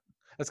it that.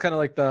 That's kind of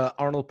like the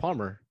Arnold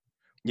Palmer,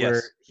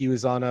 where he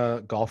was on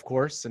a golf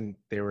course and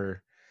they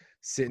were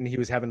sitting. He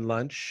was having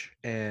lunch,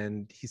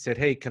 and he said,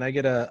 "Hey, can I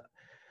get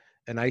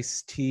an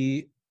iced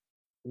tea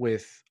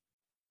with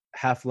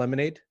half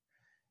lemonade?"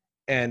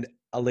 And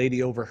a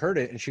lady overheard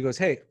it, and she goes,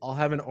 "Hey, I'll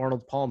have an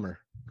Arnold Palmer."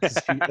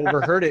 She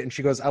overheard it, and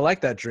she goes, "I like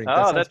that drink.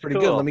 That sounds pretty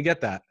good. Let me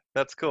get that."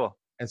 That's cool.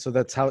 And so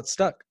that's how it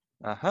stuck.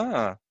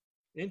 Uh-huh.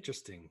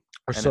 Interesting.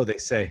 Or so they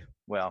say.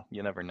 Well,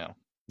 you never know.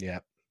 Yeah.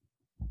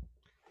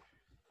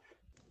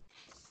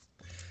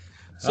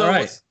 So All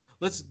right.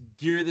 let's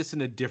gear this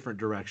in a different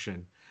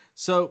direction.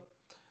 So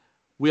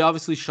we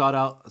obviously shot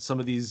out some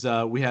of these.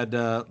 We had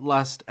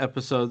last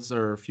episodes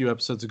or a few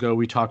episodes ago,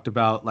 we talked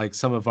about like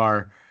some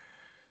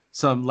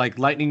like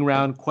lightning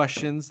round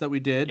questions that we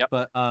did. Yep.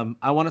 But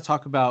I want to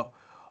talk about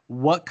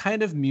what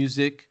kind of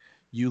music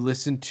you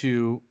listened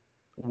to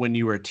when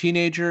you were a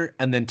teenager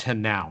and then to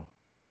now.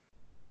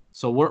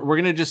 So we're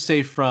going to just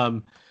say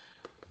from,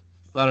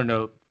 I don't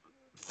know,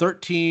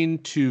 13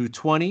 to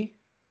 20.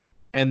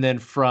 And then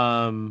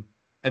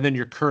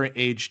your current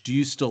age, do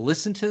you still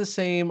listen to the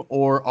same,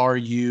 or are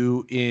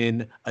you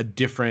in a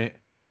different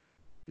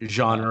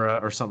genre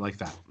or something like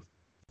that?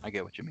 I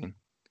get what you mean.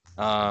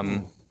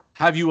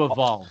 Have you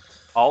evolved?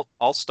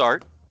 I'll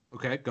start.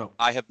 Okay, go.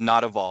 I have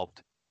not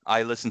evolved.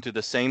 I listen to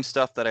the same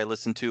stuff that I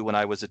listened to when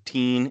I was a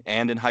teen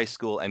and in high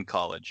school and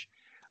college.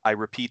 I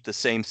repeat the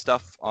same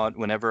stuff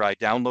whenever I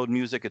download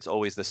music. It's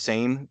always the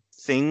same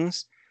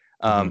things.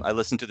 I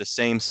listen to the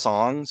same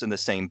songs and the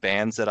same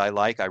bands that I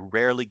like. I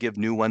rarely give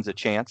new ones a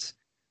chance.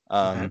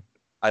 I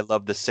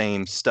love the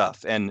same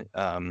stuff. And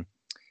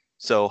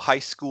so high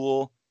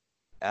school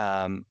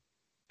and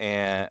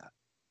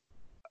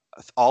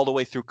all the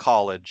way through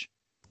college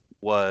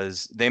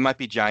was They Might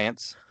Be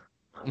Giants,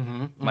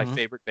 my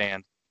favorite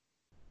band.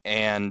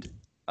 And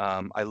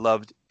I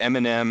loved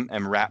Eminem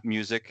and rap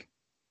music.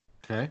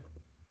 Okay.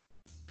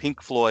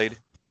 Pink Floyd.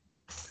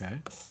 Okay.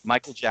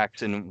 Michael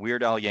Jackson,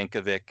 Weird Al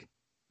Yankovic,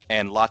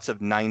 and lots of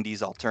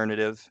 90s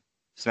alternative,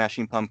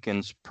 Smashing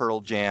Pumpkins, Pearl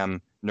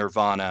Jam,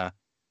 Nirvana,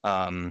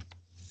 All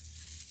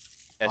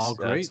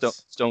great.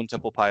 Stone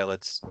Temple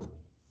Pilots.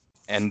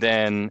 And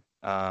then,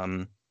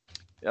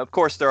 of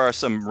course, there are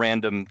some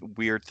random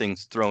weird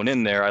things thrown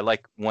in there. I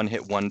like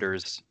one-hit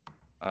wonders.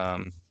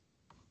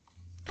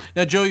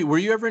 Now, Joey, were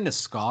you ever into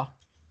ska?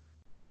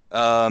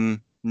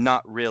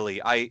 Not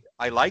really. I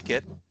like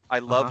it. I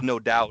love No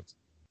Doubt.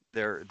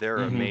 They're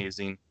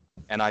amazing.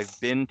 And I've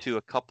been to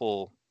a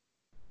couple.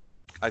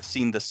 I've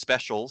seen the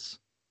specials.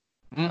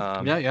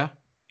 Yeah.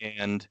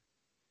 And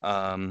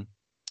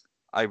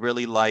I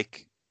really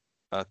like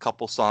a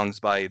couple songs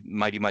by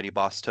Mighty Mighty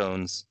Boss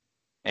Tones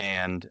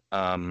and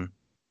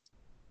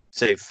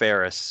Save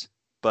Ferris.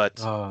 But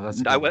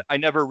that's I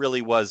never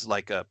really was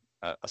like a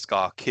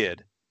ska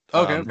kid.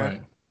 Okay.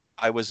 Right.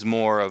 I was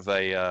more of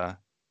I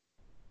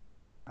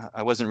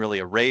wasn't really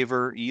a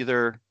raver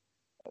either.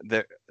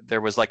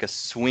 There was like a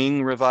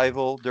swing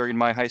revival during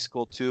my high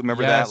school too.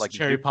 Remember that? Like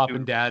Cherry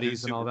Poppin'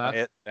 Daddies and all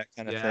that. That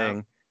kind of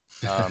thing.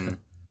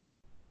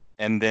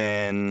 And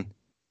then,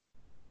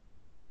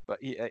 but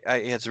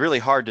it's really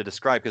hard to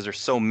describe because there's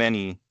so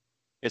many.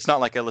 It's not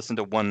like I listen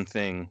to one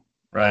thing.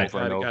 Right.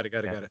 Got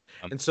it.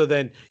 And so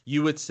then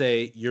you would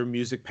say your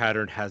music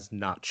pattern has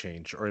not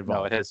changed or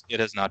evolved. No, it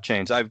has not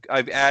changed.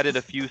 I've added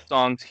a few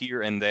songs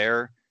here and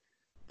there,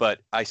 but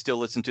I still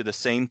listen to the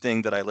same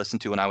thing that I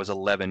listened to when I was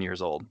 11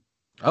 years old.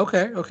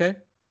 Okay.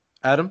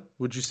 Adam,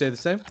 would you say the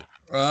same?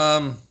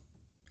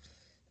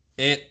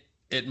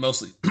 It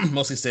mostly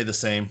mostly stayed the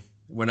same.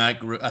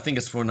 I think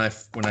it's when I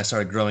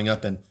started growing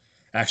up and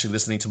actually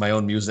listening to my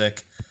own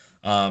music.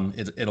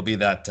 It'll be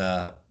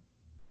that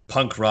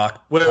punk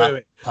rock.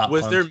 Wait. Pop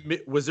Was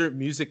punk. there a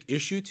music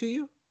issue to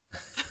you?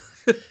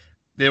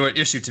 They were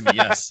issued to me.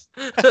 Yes.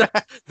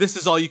 This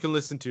is all you can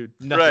listen to.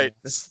 Nothing. Right.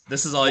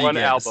 This is all you One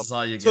get. album. This is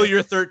all you get. Until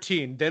you're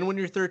 13. Then when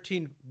you're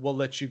 13, we'll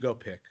let you go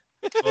pick.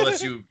 We'll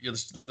let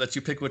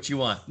you pick what you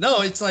want.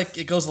 No, it's like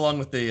it goes along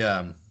with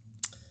the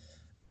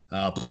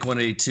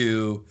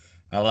Blink-182.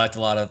 I liked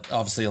a lot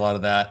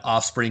of that.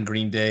 Offspring,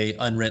 Green Day,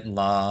 Unwritten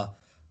Law.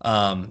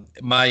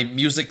 My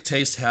music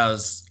taste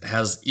has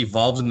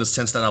evolved in the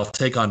sense that I'll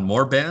take on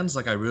more bands.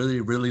 Like I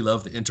really, really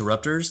love the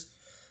Interrupters,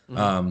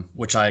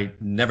 which I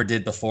never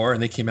did before,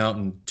 and they came out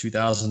in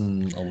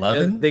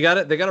 2011. Yeah,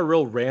 they got a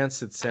real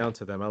rancid sound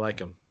to them. I like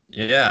them.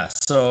 Yeah,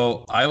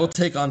 so I will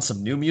take on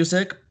some new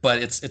music,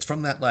 but it's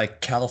from that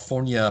like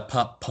California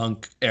pop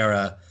punk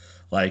era,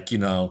 like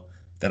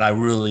that I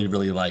really,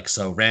 really like.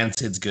 So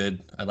Rancid's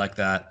good. I like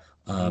that.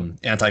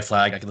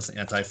 Anti-Flag. I can listen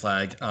to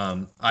Anti-Flag.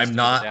 I'm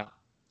not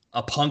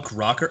a punk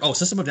rocker. Oh,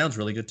 System of Down's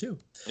really good too.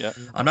 Yeah.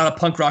 I'm not a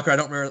punk rocker. I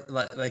don't wear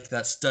like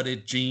that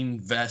studded jean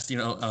vest,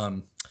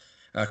 and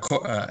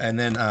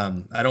then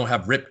I don't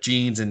have ripped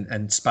jeans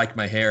and spike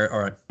my hair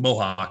or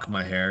mohawk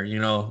my hair,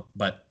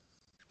 but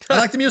I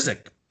like the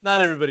music.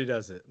 Not everybody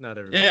does it. Not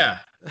everybody. Yeah.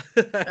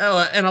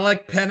 And I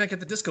like Panic at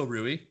the Disco,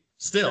 Rui.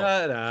 Still.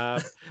 Shut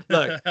up.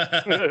 Look,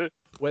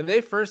 when they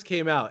first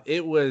came out,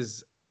 it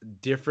was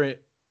different.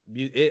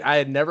 I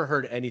had never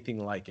heard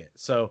anything like it.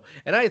 So,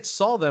 and I had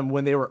saw them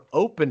when they were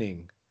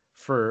opening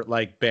for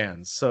like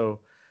bands. So,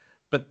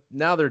 but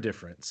now they're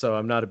different. So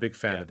I'm not a big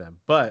fan of them.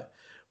 But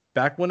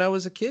back when I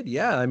was a kid,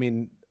 yeah, I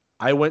mean,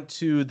 I went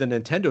to the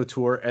Nintendo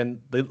tour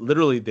and they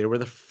were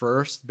the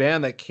first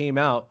band that came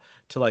out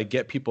to like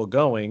get people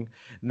going.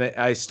 And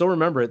I still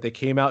remember it. They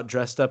came out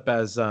dressed up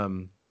as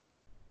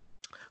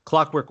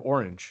Clockwork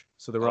Orange.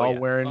 So they were all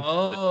wearing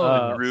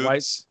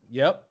white.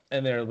 Yep.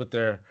 And they're with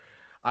their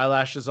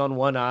eyelashes on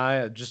one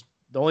eye. Just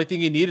the only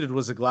thing you needed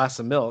was a glass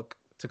of milk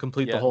to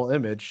complete the whole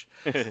image.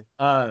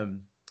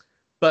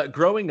 But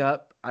growing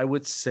up, I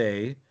would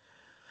say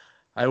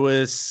I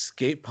was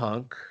skate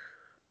punk,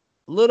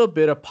 a little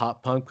bit of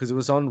pop punk because it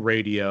was on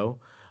radio.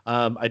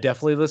 I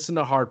definitely listened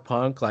to hard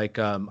punk. Like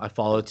I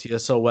followed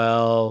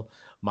TSOL,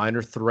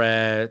 Minor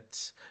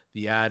Threat,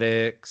 The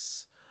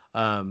Addicts.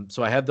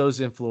 So I had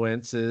those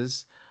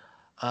influences.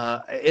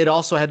 It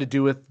also had to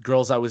do with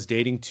girls I was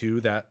dating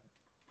too that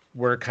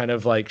were kind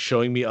of like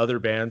showing me other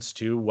bands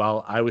too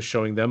while I was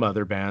showing them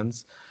other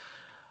bands.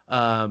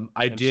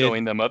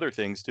 Showing them other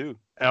things too.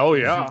 Oh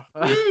yeah.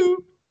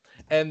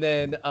 And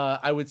then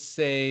I would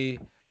say,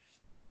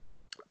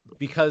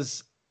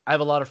 because I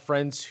have a lot of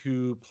friends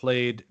who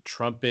played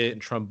trumpet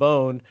and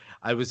trombone,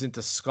 I was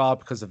into ska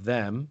because of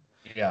them.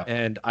 Yeah.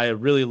 And I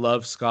really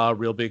love ska,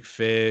 Real Big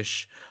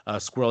Fish,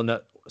 Squirrel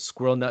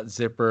Nut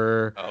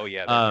Zipper. Oh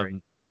yeah.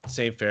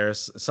 St.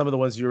 Ferris, some of the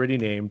ones you already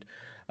named.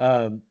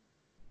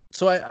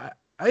 So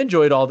I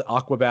enjoyed all the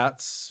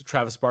Aquabats,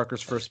 Travis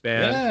Barker's first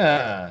band.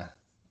 Yeah.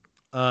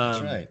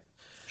 That's right.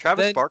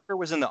 Travis Barker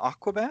was in the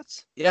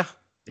Aquabats? Yeah.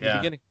 In the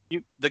beginning.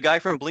 The guy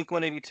from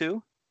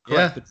Blink-182?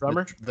 Correct, the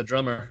drummer. The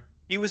drummer.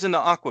 He was in the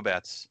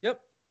Aquabats. Yep.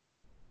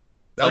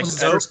 That was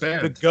his first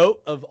band. The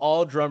GOAT of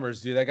all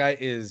drummers, dude. That guy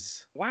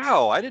is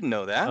Wow, I didn't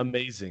know that.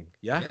 amazing.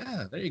 Yeah.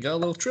 Yeah, there you go. A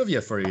little trivia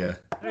for you.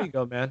 There you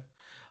go, man.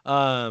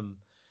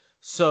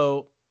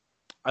 So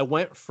I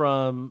went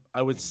from,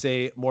 I would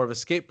say, more of a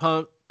skate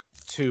punk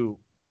to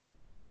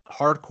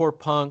hardcore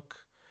punk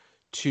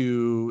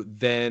to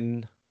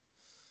then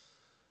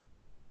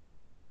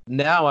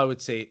now I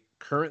would say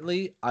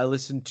currently I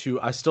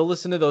still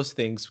listen to those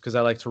things because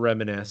I like to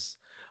reminisce.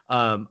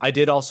 I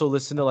did also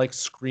listen to like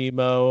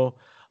screamo,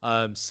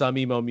 some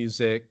emo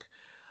music,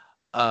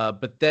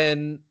 but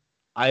then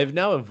I've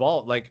now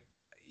evolved. Like,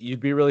 you'd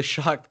be really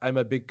shocked. I'm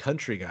a big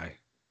country guy.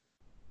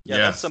 Yeah,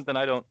 that's something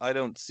I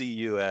don't see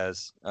you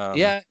as.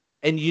 Yeah,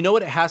 and you know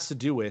what it has to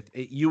do with?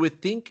 You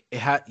would think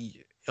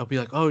it'll be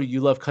like, oh,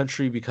 you love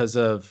country because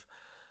of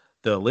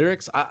the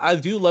lyrics. I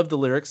do love the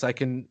lyrics. I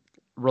can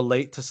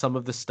relate to some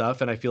of the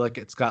stuff, and I feel like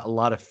it's got a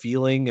lot of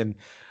feeling and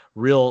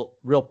real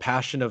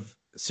passion of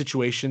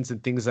situations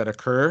and things that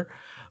occur.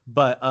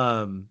 But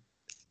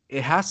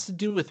it has to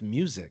do with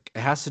music.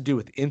 It has to do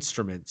with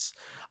instruments.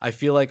 I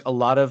feel like a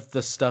lot of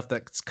the stuff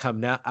that's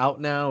come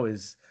out now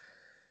is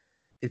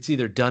it's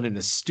either done in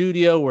a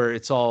studio where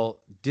it's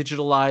all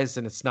digitalized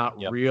and it's not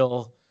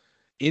real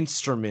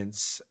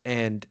instruments.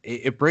 And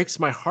it breaks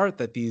my heart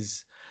that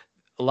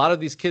a lot of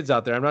these kids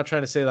out there, I'm not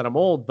trying to say that I'm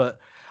old, but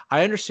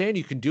I understand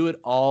you can do it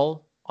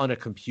all on a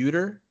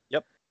computer.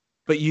 Yep.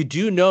 But you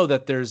do know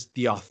that there's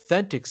the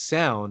authentic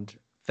sound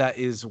that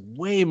is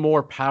way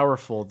more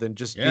powerful than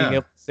just being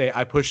able to say,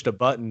 I pushed a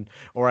button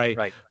or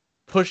I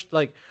pushed,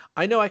 like,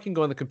 I know I can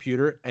go on the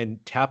computer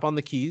and tap on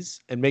the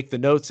keys and make the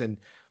notes and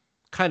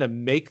kind of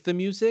make the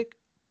music,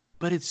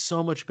 but it's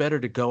so much better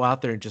to go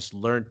out there and just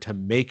learn to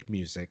make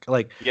music.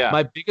 Like Yeah.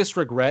 my biggest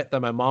regret that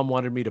my mom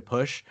wanted me to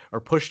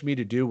pushed me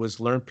to do was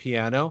learn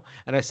piano.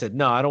 And I said,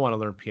 no, I don't want to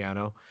learn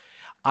piano.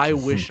 I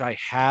wish I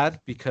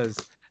had,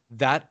 because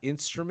that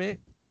instrument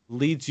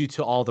leads you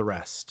to all the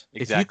rest.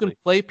 If you can Exactly.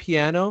 play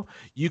piano,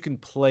 you can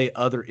play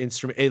other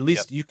instruments. At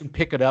least you can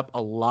pick it up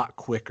a lot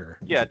quicker.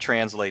 Yeah, it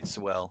translates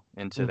well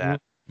into Mhm.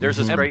 that. There's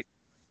this Mhm. great,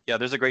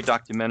 there's a great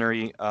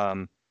documentary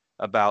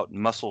about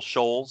Muscle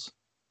Shoals,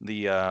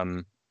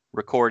 the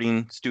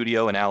recording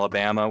studio in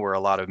Alabama where a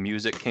lot of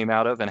music came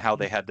out of, and how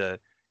they had to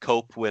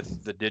cope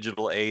with the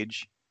digital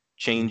age,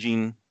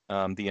 changing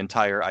the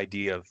entire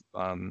idea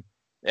of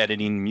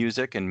editing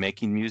music and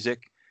making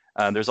music.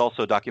 There's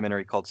also a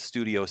documentary called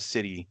Studio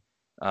City,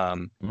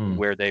 Mm.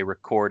 where they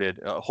recorded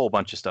a whole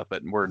bunch of stuff,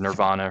 but where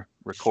Nirvana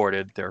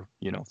recorded their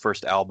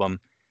first album,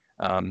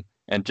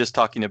 and just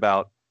talking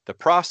about the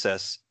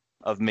process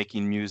of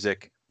making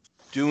music,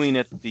 doing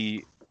it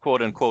the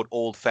quote unquote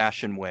old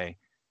fashioned way,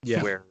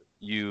 Yeah. where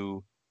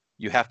you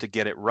have to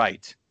get it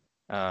right.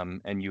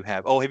 And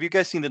have you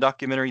guys seen the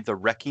documentary The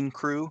Wrecking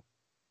Crew?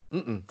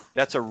 Mm-mm.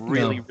 That's a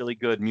really, No. really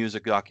good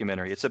music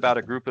documentary. It's about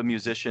a group of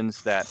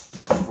musicians that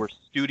were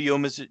studio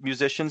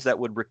musicians that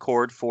would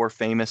record for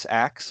famous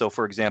acts. So,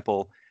 for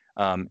example,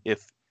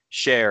 if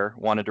Cher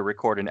wanted to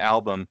record an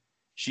album,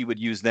 she would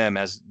use them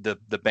as the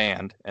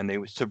band, and they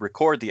was to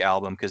record the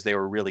album because they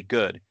were really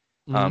good.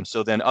 Mhm.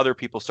 So then other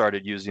people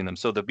started using them.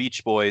 So the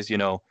Beach Boys,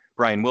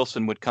 Brian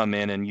Wilson would come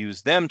in and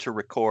use them to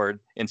record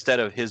instead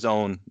of his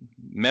own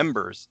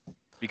members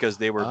because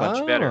they were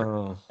much better.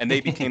 Oh. And they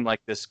became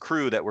like this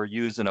crew that were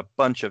used in a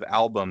bunch of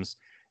albums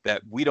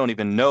that we don't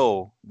even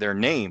know their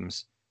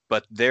names,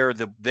 but they're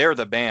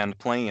the band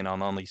playing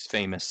on all these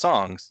famous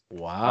songs.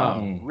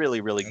 Wow.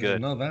 Really, really I didn't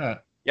good. know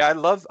that. Yeah,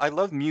 I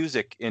love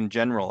music in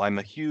general. I'm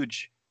a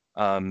huge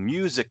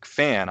music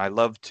fan. I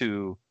love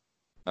to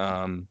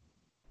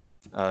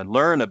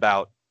learn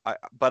about.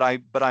 But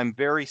I'm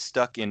very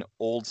stuck in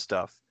old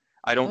stuff.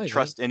 I don't I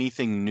trust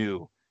anything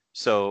new.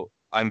 So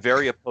I'm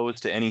very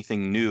opposed to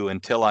anything new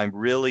until I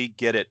really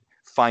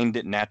find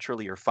it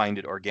naturally or find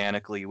it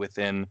organically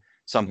within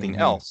something Mhm.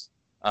 else.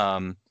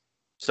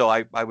 So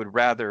I would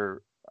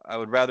rather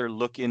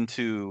look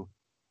into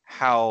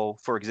how,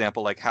 for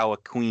example, like how a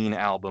Queen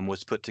album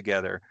was put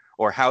together,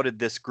 or how did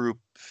this group,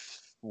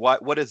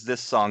 what is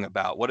this song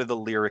about? What do the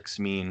lyrics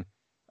mean?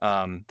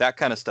 That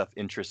kind of stuff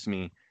interests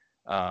me.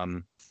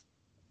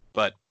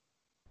 But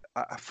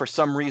for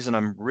some reason,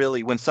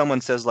 when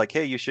someone says like,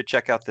 "Hey, you should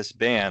check out this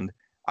band,"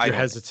 You're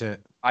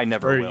hesitant. I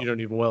never Or will. you don't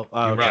even will.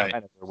 Oh, You're okay. right. I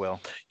never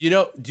will.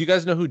 Do you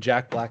guys know who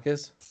Jack Black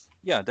is?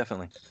 Yeah,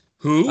 definitely.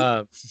 Who?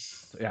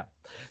 Yeah.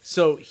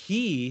 So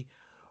he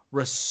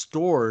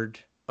restored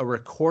a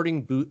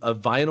recording booth, a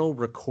vinyl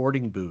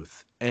recording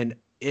booth, and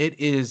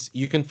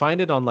you can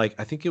find it on, like,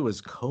 I think it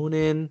was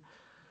Conan,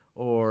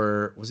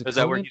 or was it Is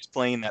that where Conan? he's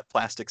playing that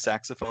plastic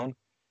saxophone?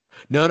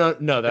 No,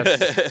 that's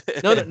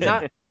no,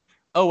 not.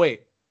 Oh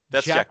wait,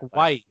 That's Jack Jack Black.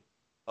 White.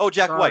 Oh,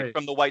 Jack Sorry. White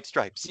from the White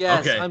Stripes.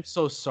 Yes, Okay. I'm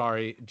so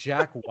sorry,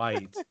 Jack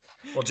White.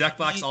 Well, Jack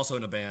Black's also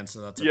in a band,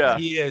 so that's okay. Yeah.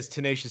 He is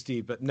Tenacious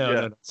D, but no,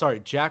 Yeah. no. Sorry,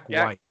 Jack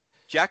White.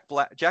 Jack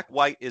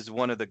White is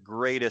one of the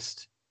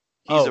greatest.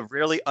 He's Oh. a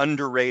really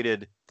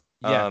underrated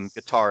Yes.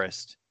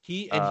 guitarist.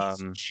 He's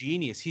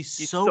genius. He's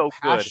so good.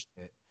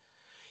 passionate.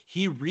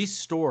 He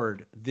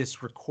restored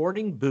this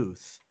recording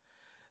booth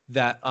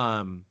that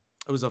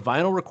it was a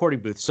vinyl recording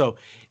booth. So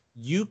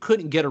you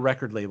couldn't get a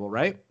record label,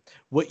 right?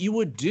 What you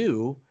would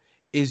do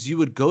is you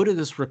would go to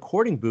this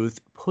recording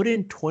booth, put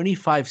in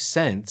 25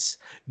 cents,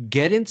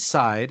 get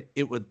inside,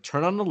 it would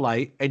turn on the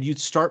light, and you'd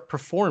start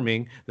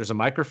performing. There's a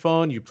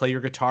microphone, you play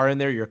your guitar in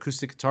there, your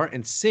acoustic guitar,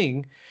 and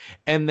sing,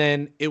 and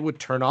then it would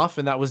turn off,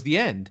 and that was the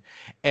end.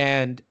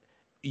 And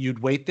you'd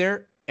wait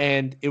there,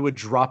 and it would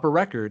drop a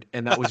record,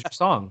 and that was your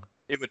song.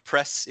 It would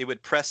press a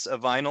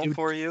vinyl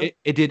for you.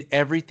 It did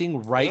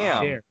everything right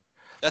Damn. there.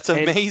 That's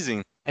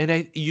amazing.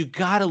 And you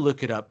got to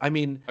look it up. I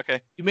mean,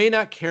 Okay. you may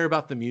not care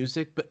about the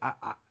music, but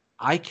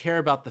I care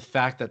about the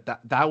fact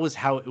that was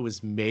how it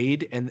was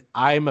made. And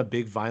I'm a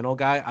big vinyl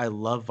guy. I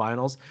love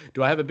vinyls.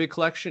 Do I have a big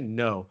collection?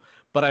 No,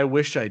 but I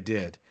wish I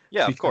did.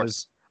 Yeah, because of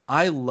course.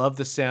 I love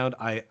the sound.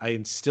 I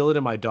instill it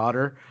in my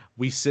daughter.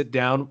 We sit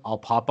down, I'll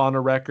pop on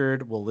a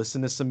record, we'll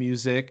listen to some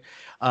music.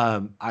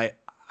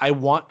 I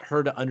want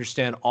her to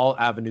understand all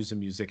avenues of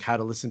music, how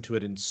to listen to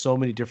it in so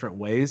many different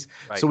ways,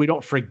 Right. so we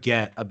don't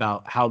forget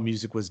about how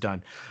music was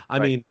done. I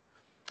Right. mean,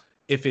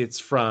 if it's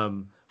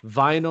from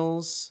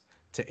vinyls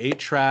to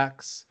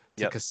 8-tracks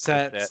to Yep,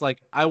 cassettes, that.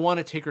 like, I want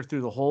to take her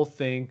through the whole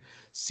thing.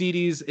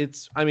 CDs,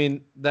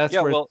 that's Yeah,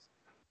 where well,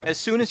 as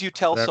soon as you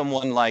tell Whatever.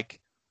 someone like,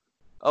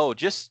 "Oh,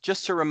 just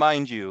to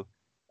remind you,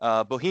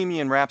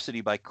 Bohemian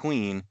Rhapsody by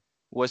Queen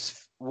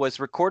was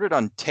recorded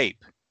on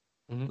tape.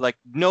 Mhm. Like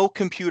no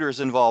computers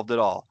involved at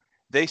all.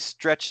 They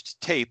stretched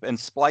tape and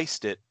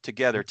spliced it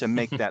together to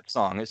make that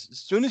song." As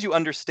soon as you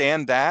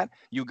understand that,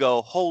 you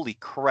go, "Holy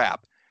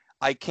crap!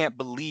 I can't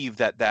believe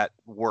that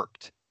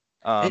worked."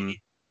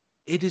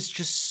 it is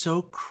just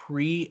so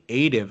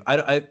creative.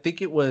 I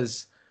think it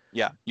was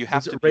Yeah, you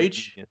have Was to it be a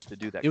Rage? genius to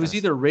do that. It was kind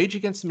of either Rage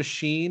Against the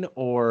Machine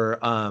or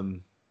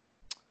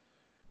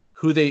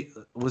who they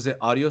was it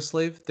Audio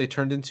Slave they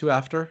turned into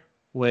after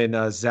when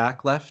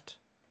Zach left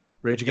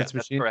Rage stuff. Yeah, Against the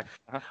that's Machine. correct.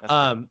 That's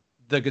correct.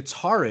 The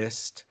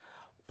guitarist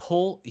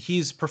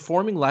he's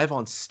performing live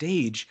on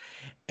stage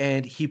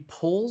and he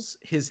pulls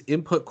his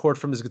input cord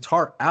from his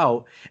guitar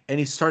out and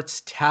he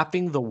starts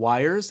tapping the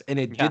wires and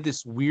it Yeah. did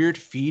this weird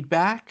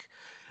feedback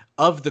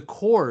of the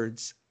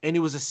chords and it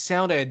was a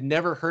sound I had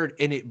never heard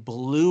and it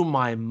blew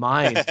my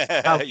mind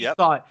how he Yep.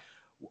 thought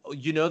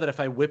you know that if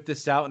I whip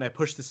this out and I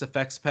push this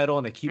effects pedal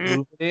and I keep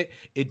moving it,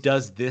 it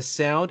does this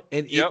sound.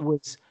 And Yep.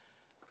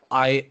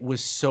 I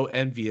was so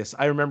envious.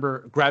 I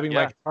remember grabbing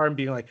my Yeah. guitar and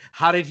being like,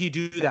 how did he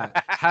do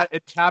that?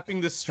 And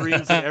tapping the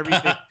strings and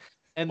everything.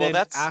 And Well, then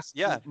that's- asking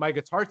yeah. my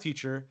guitar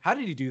teacher, how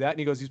did he do that? And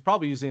he goes, he's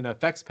probably using an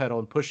effects pedal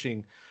and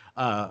pushing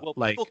Well,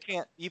 like people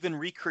can't even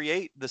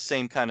recreate the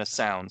same kind of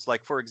sounds.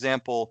 Like, for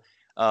example,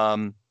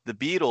 the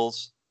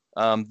Beatles,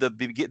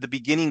 the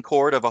beginning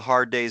chord of A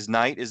Hard Day's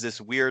Night is this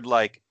weird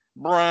like,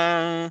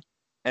 brang,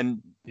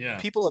 and Yeah.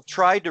 people have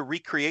tried to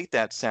recreate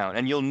that sound,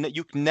 and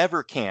you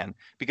never can,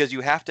 because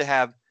you have to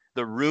have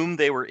the room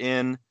they were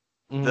in,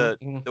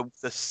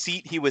 the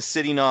seat he was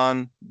sitting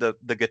on, the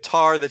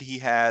guitar that he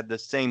had, the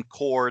same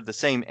chord, the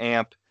same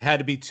amp. had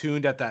to be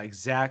tuned at that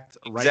exact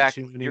right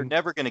Exactly. tuning. You're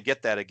never going to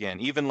get that again.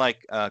 Even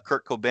like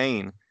Kurt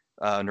Cobain,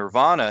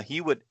 Nirvana,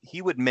 he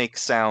would make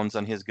sounds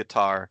on his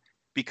guitar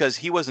because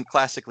he wasn't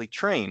classically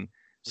trained.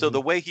 So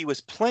the way he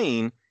was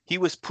playing, he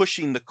was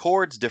pushing the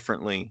chords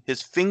differently.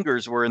 His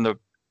fingers were in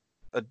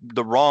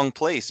the wrong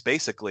place,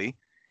 basically,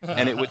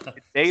 and it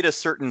made a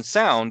certain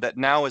sound that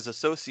now is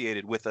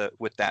associated with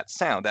that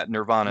sound, that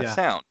Nirvana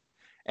sound.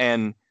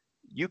 And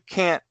you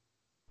can't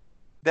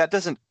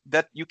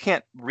you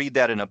can't read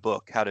that in a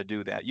book how to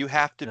do that. You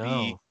have to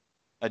be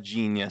a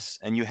genius,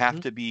 and you have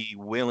to be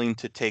willing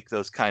to take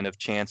those kind of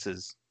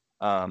chances,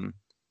 and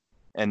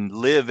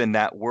live in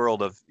that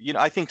world of,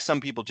 I think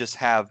some people just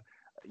have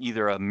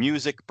either a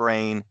music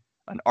brain,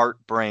 an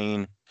art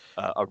brain,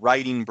 a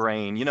writing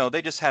brain.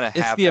 They just had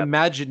to have the that.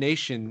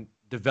 imagination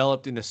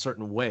developed in a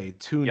certain way,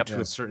 tuned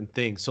to a certain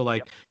thing. So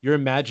like your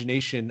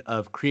imagination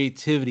of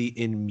creativity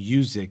in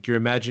music, your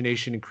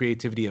imagination and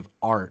creativity of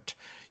art,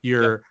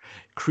 your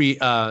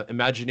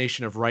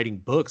imagination of writing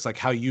books, like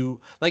how you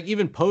like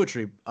even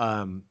poetry.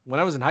 When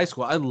I was in high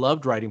school, I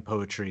loved writing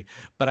poetry,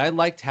 but I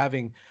liked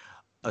having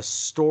a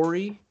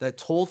story that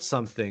told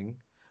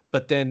something,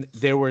 but then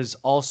there was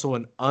also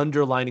an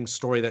underlining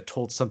story that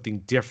told something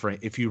different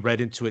if you read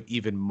into it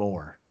even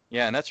more.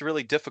 Yeah, and that's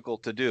really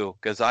difficult to do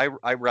because I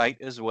write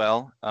as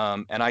well,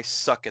 and I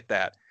suck at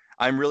that.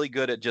 I'm really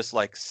good at just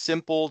like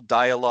simple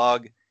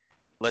dialogue.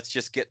 Let's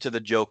just get to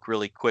the joke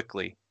really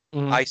quickly.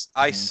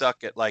 I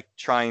suck at like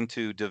trying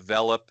to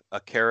develop a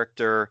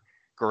character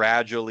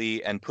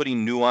gradually and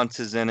putting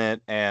nuances in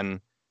it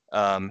and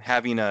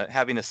having a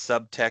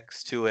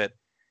subtext to it.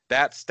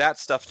 That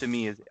stuff to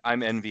me is,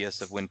 I'm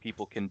envious of when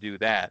people can do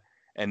that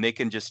and they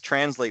can just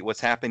translate what's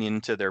happening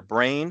into their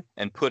brain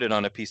and put it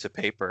on a piece of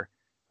paper,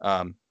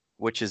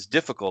 which is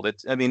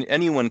difficult.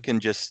 Anyone can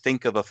just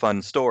think of a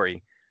fun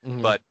story,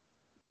 but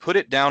put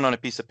it down on a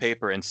piece of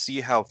paper and see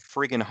how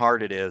friggin'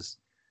 hard it is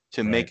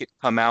to make it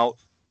come out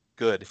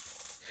good.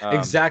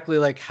 Exactly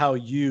like how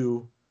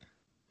you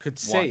could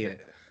say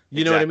it.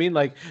 You know what I mean?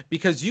 Like,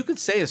 because you could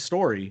say a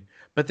story,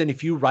 but then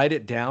if you write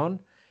it down,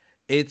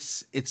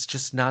 it's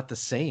just not the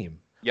same.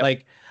 Yep.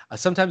 Like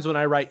sometimes when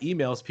I write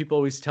emails, people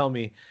always tell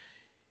me,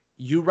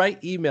 you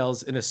write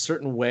emails in a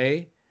certain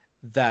way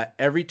that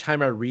every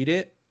time I read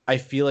it, I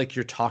feel like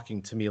you're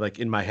talking to me, like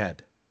in my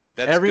head.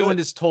 Everyone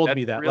has told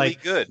me that. Really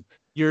like, good.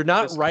 You're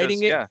not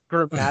writing it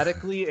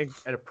grammatically and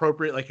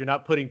appropriate, like you're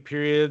not putting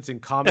periods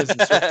and commas in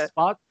certain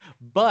spots,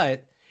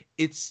 but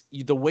it's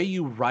the way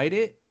you write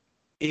it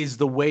is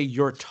the way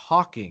you're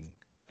talking.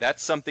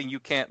 That's something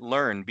you can't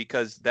learn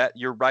because that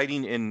you're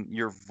writing in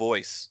your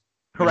voice.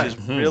 Correct.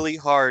 Which is really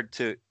hard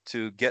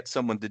to get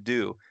someone to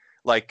do.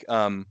 Like,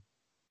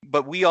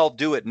 but we all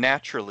do it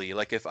naturally.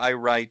 Like if I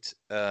write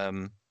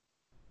a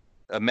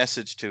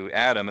message to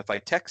Adam, if I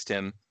text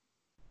him,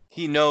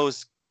 he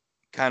knows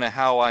kind of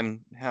how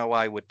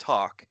I would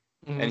talk,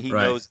 and he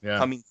knows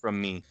coming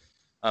from me.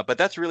 But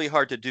that's really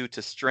hard to do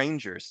to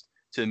strangers,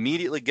 to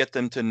immediately get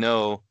them to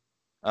know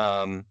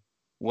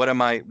what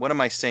am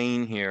I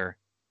saying here,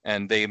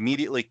 and they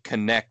immediately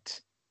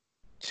connect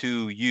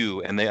to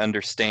you and they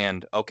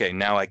understand. Okay,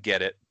 now I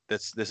get it.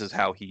 This is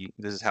how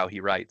he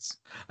writes.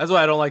 That's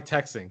why I don't like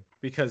texting,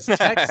 because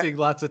texting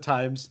lots of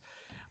times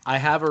I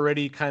have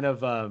already kind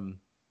of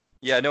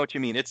yeah, I know what you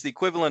mean. It's the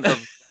equivalent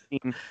of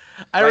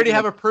I already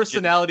have a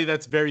personality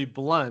that's very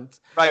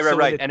blunt.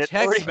 Right. And a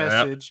text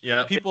message,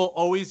 people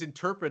always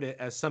interpret it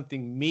as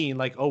something mean,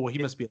 like, oh, well, he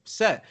must be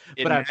upset.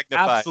 But I'm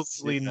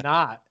absolutely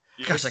not.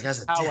 Gosh, that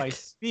guy's a how dick. I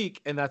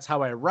speak and that's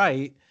how I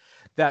write.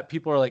 That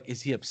people are like,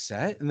 is he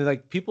upset? And they're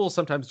like, people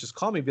sometimes just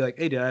call me and be like,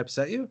 hey, did I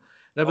upset you? And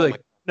I'll be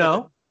like,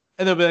 no.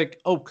 And they'll be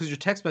like, oh, because your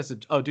text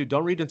message. Oh, dude,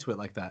 don't read into it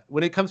like that.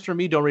 When it comes from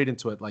me, don't read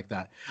into it like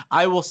that.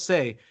 I will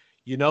say,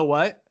 you know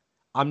what?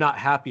 I'm not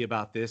happy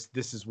about this.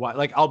 This is why.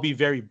 Like, I'll be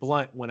very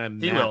blunt when I'm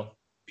He mad. will.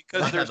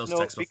 Because I've had there's those no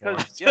texts before.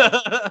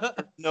 there's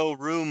no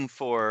room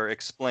for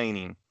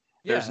explaining.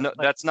 There's Yeah, no like-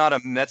 that's not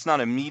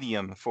a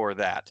medium for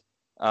that.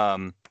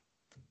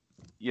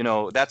 You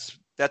know, that's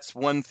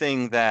one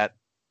thing that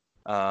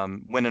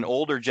when an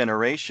older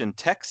generation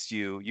texts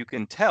you, you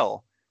can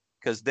tell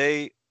because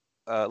they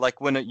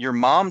like when your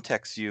mom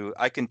texts you,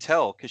 I can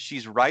tell because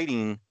she's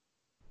writing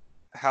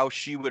how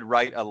she would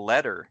write a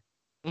letter.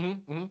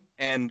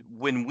 And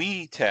when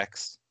we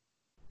text,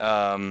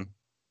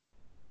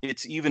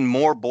 it's even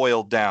more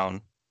boiled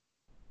down.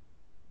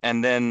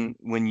 And then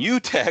when you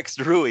text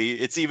Rui,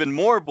 it's even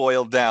more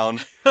boiled down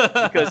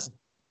because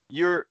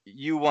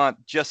you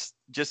want just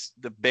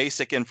the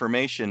basic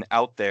information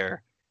out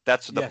there.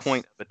 That's the Yes.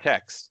 point of the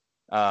text.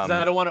 'Cause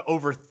I don't want to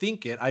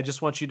overthink it. I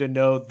just want you to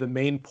know the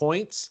main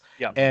points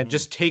and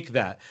just take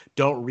that.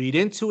 Don't read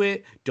into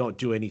it. Don't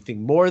do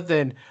anything more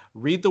than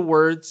read the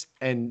words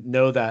and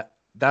know that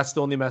that's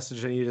the only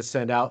message I need to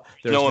send out.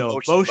 There's no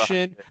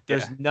emotion.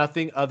 There's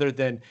nothing other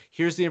than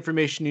here's the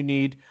information you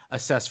need.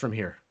 Assess from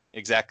here.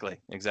 Exactly.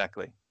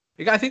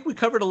 I think we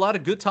covered a lot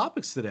of good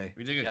topics today.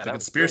 We did. Yeah, The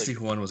conspiracy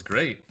one was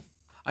great.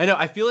 I know.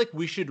 I feel like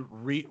we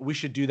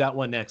should do that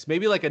one next.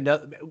 Maybe like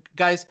another.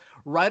 Guys,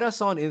 write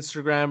us on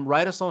Instagram,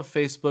 write us on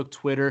Facebook,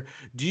 Twitter.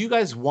 Do you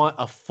guys want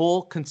a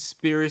full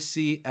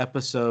conspiracy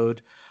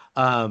episode,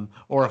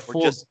 or a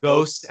full just ghost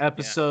ghosts?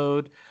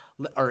 episode,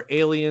 or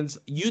aliens?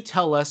 You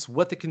tell us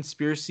what the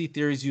conspiracy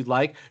theories you'd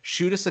like.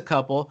 Shoot us a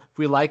couple. If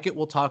we like it,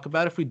 we'll talk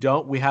about it. If we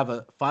don't, we have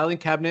a filing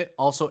cabinet,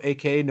 also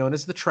AKA known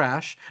as the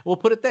trash. We'll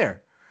put it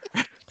there.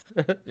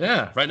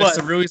 Yeah, right next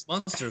to Rui's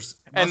monsters.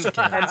 And, Monster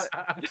cans.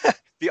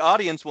 the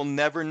audience will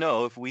never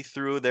know if we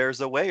threw theirs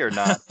away or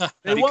not.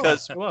 They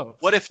Because won't.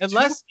 what if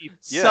Unless two people-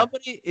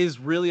 somebody is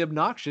really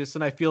obnoxious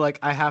and I feel like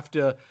I have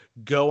to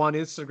go on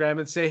Instagram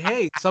and say,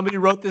 hey, somebody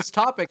wrote this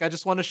topic. I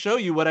just want to show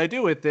you what I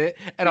do with it.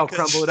 And I'll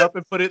crumble it up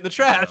and put it in the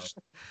trash.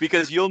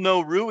 because you'll know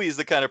Rui is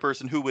the kind of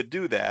person who would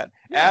do that.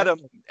 Yeah.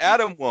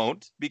 Adam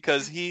won't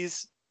because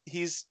he's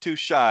too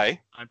shy.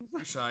 I'm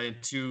too shy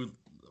and too.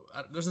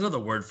 There's another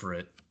word for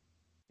it.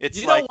 It's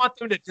You like don't want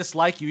them to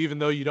dislike you even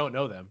though you don't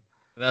know them.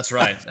 That's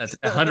right. That's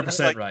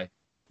 100% right.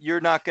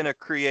 you're not going to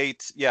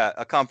create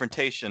a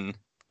confrontation.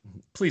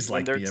 Please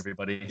When like me, there's-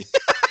 everybody.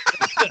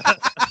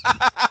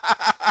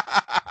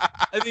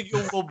 I think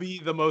you will be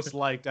the most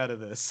liked out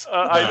of this.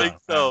 I think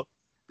so.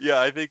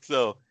 Yeah, I think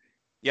so.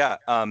 Yeah,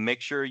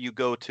 make sure you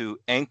go to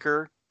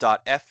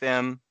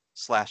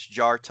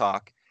anchor.fm/jar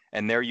talk,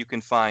 and there you can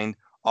find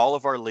all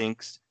of our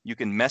links. You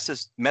can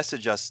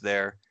message us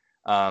there,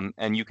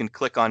 and you can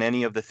click on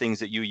any of the things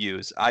that you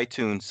use: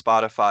 iTunes,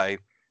 Spotify,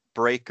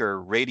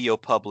 Breaker, Radio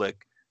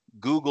Public,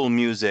 Google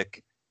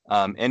Music,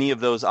 any of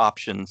those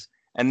options.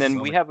 And then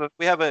we have a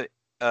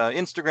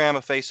Instagram,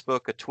 a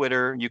Facebook, a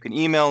Twitter. You can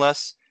email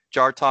us,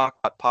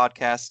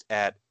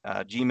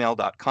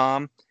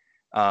 jartalk.podcast@gmail.com.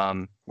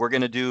 We're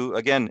going to do,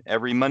 again,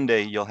 every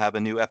Monday, you'll have a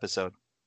new episode.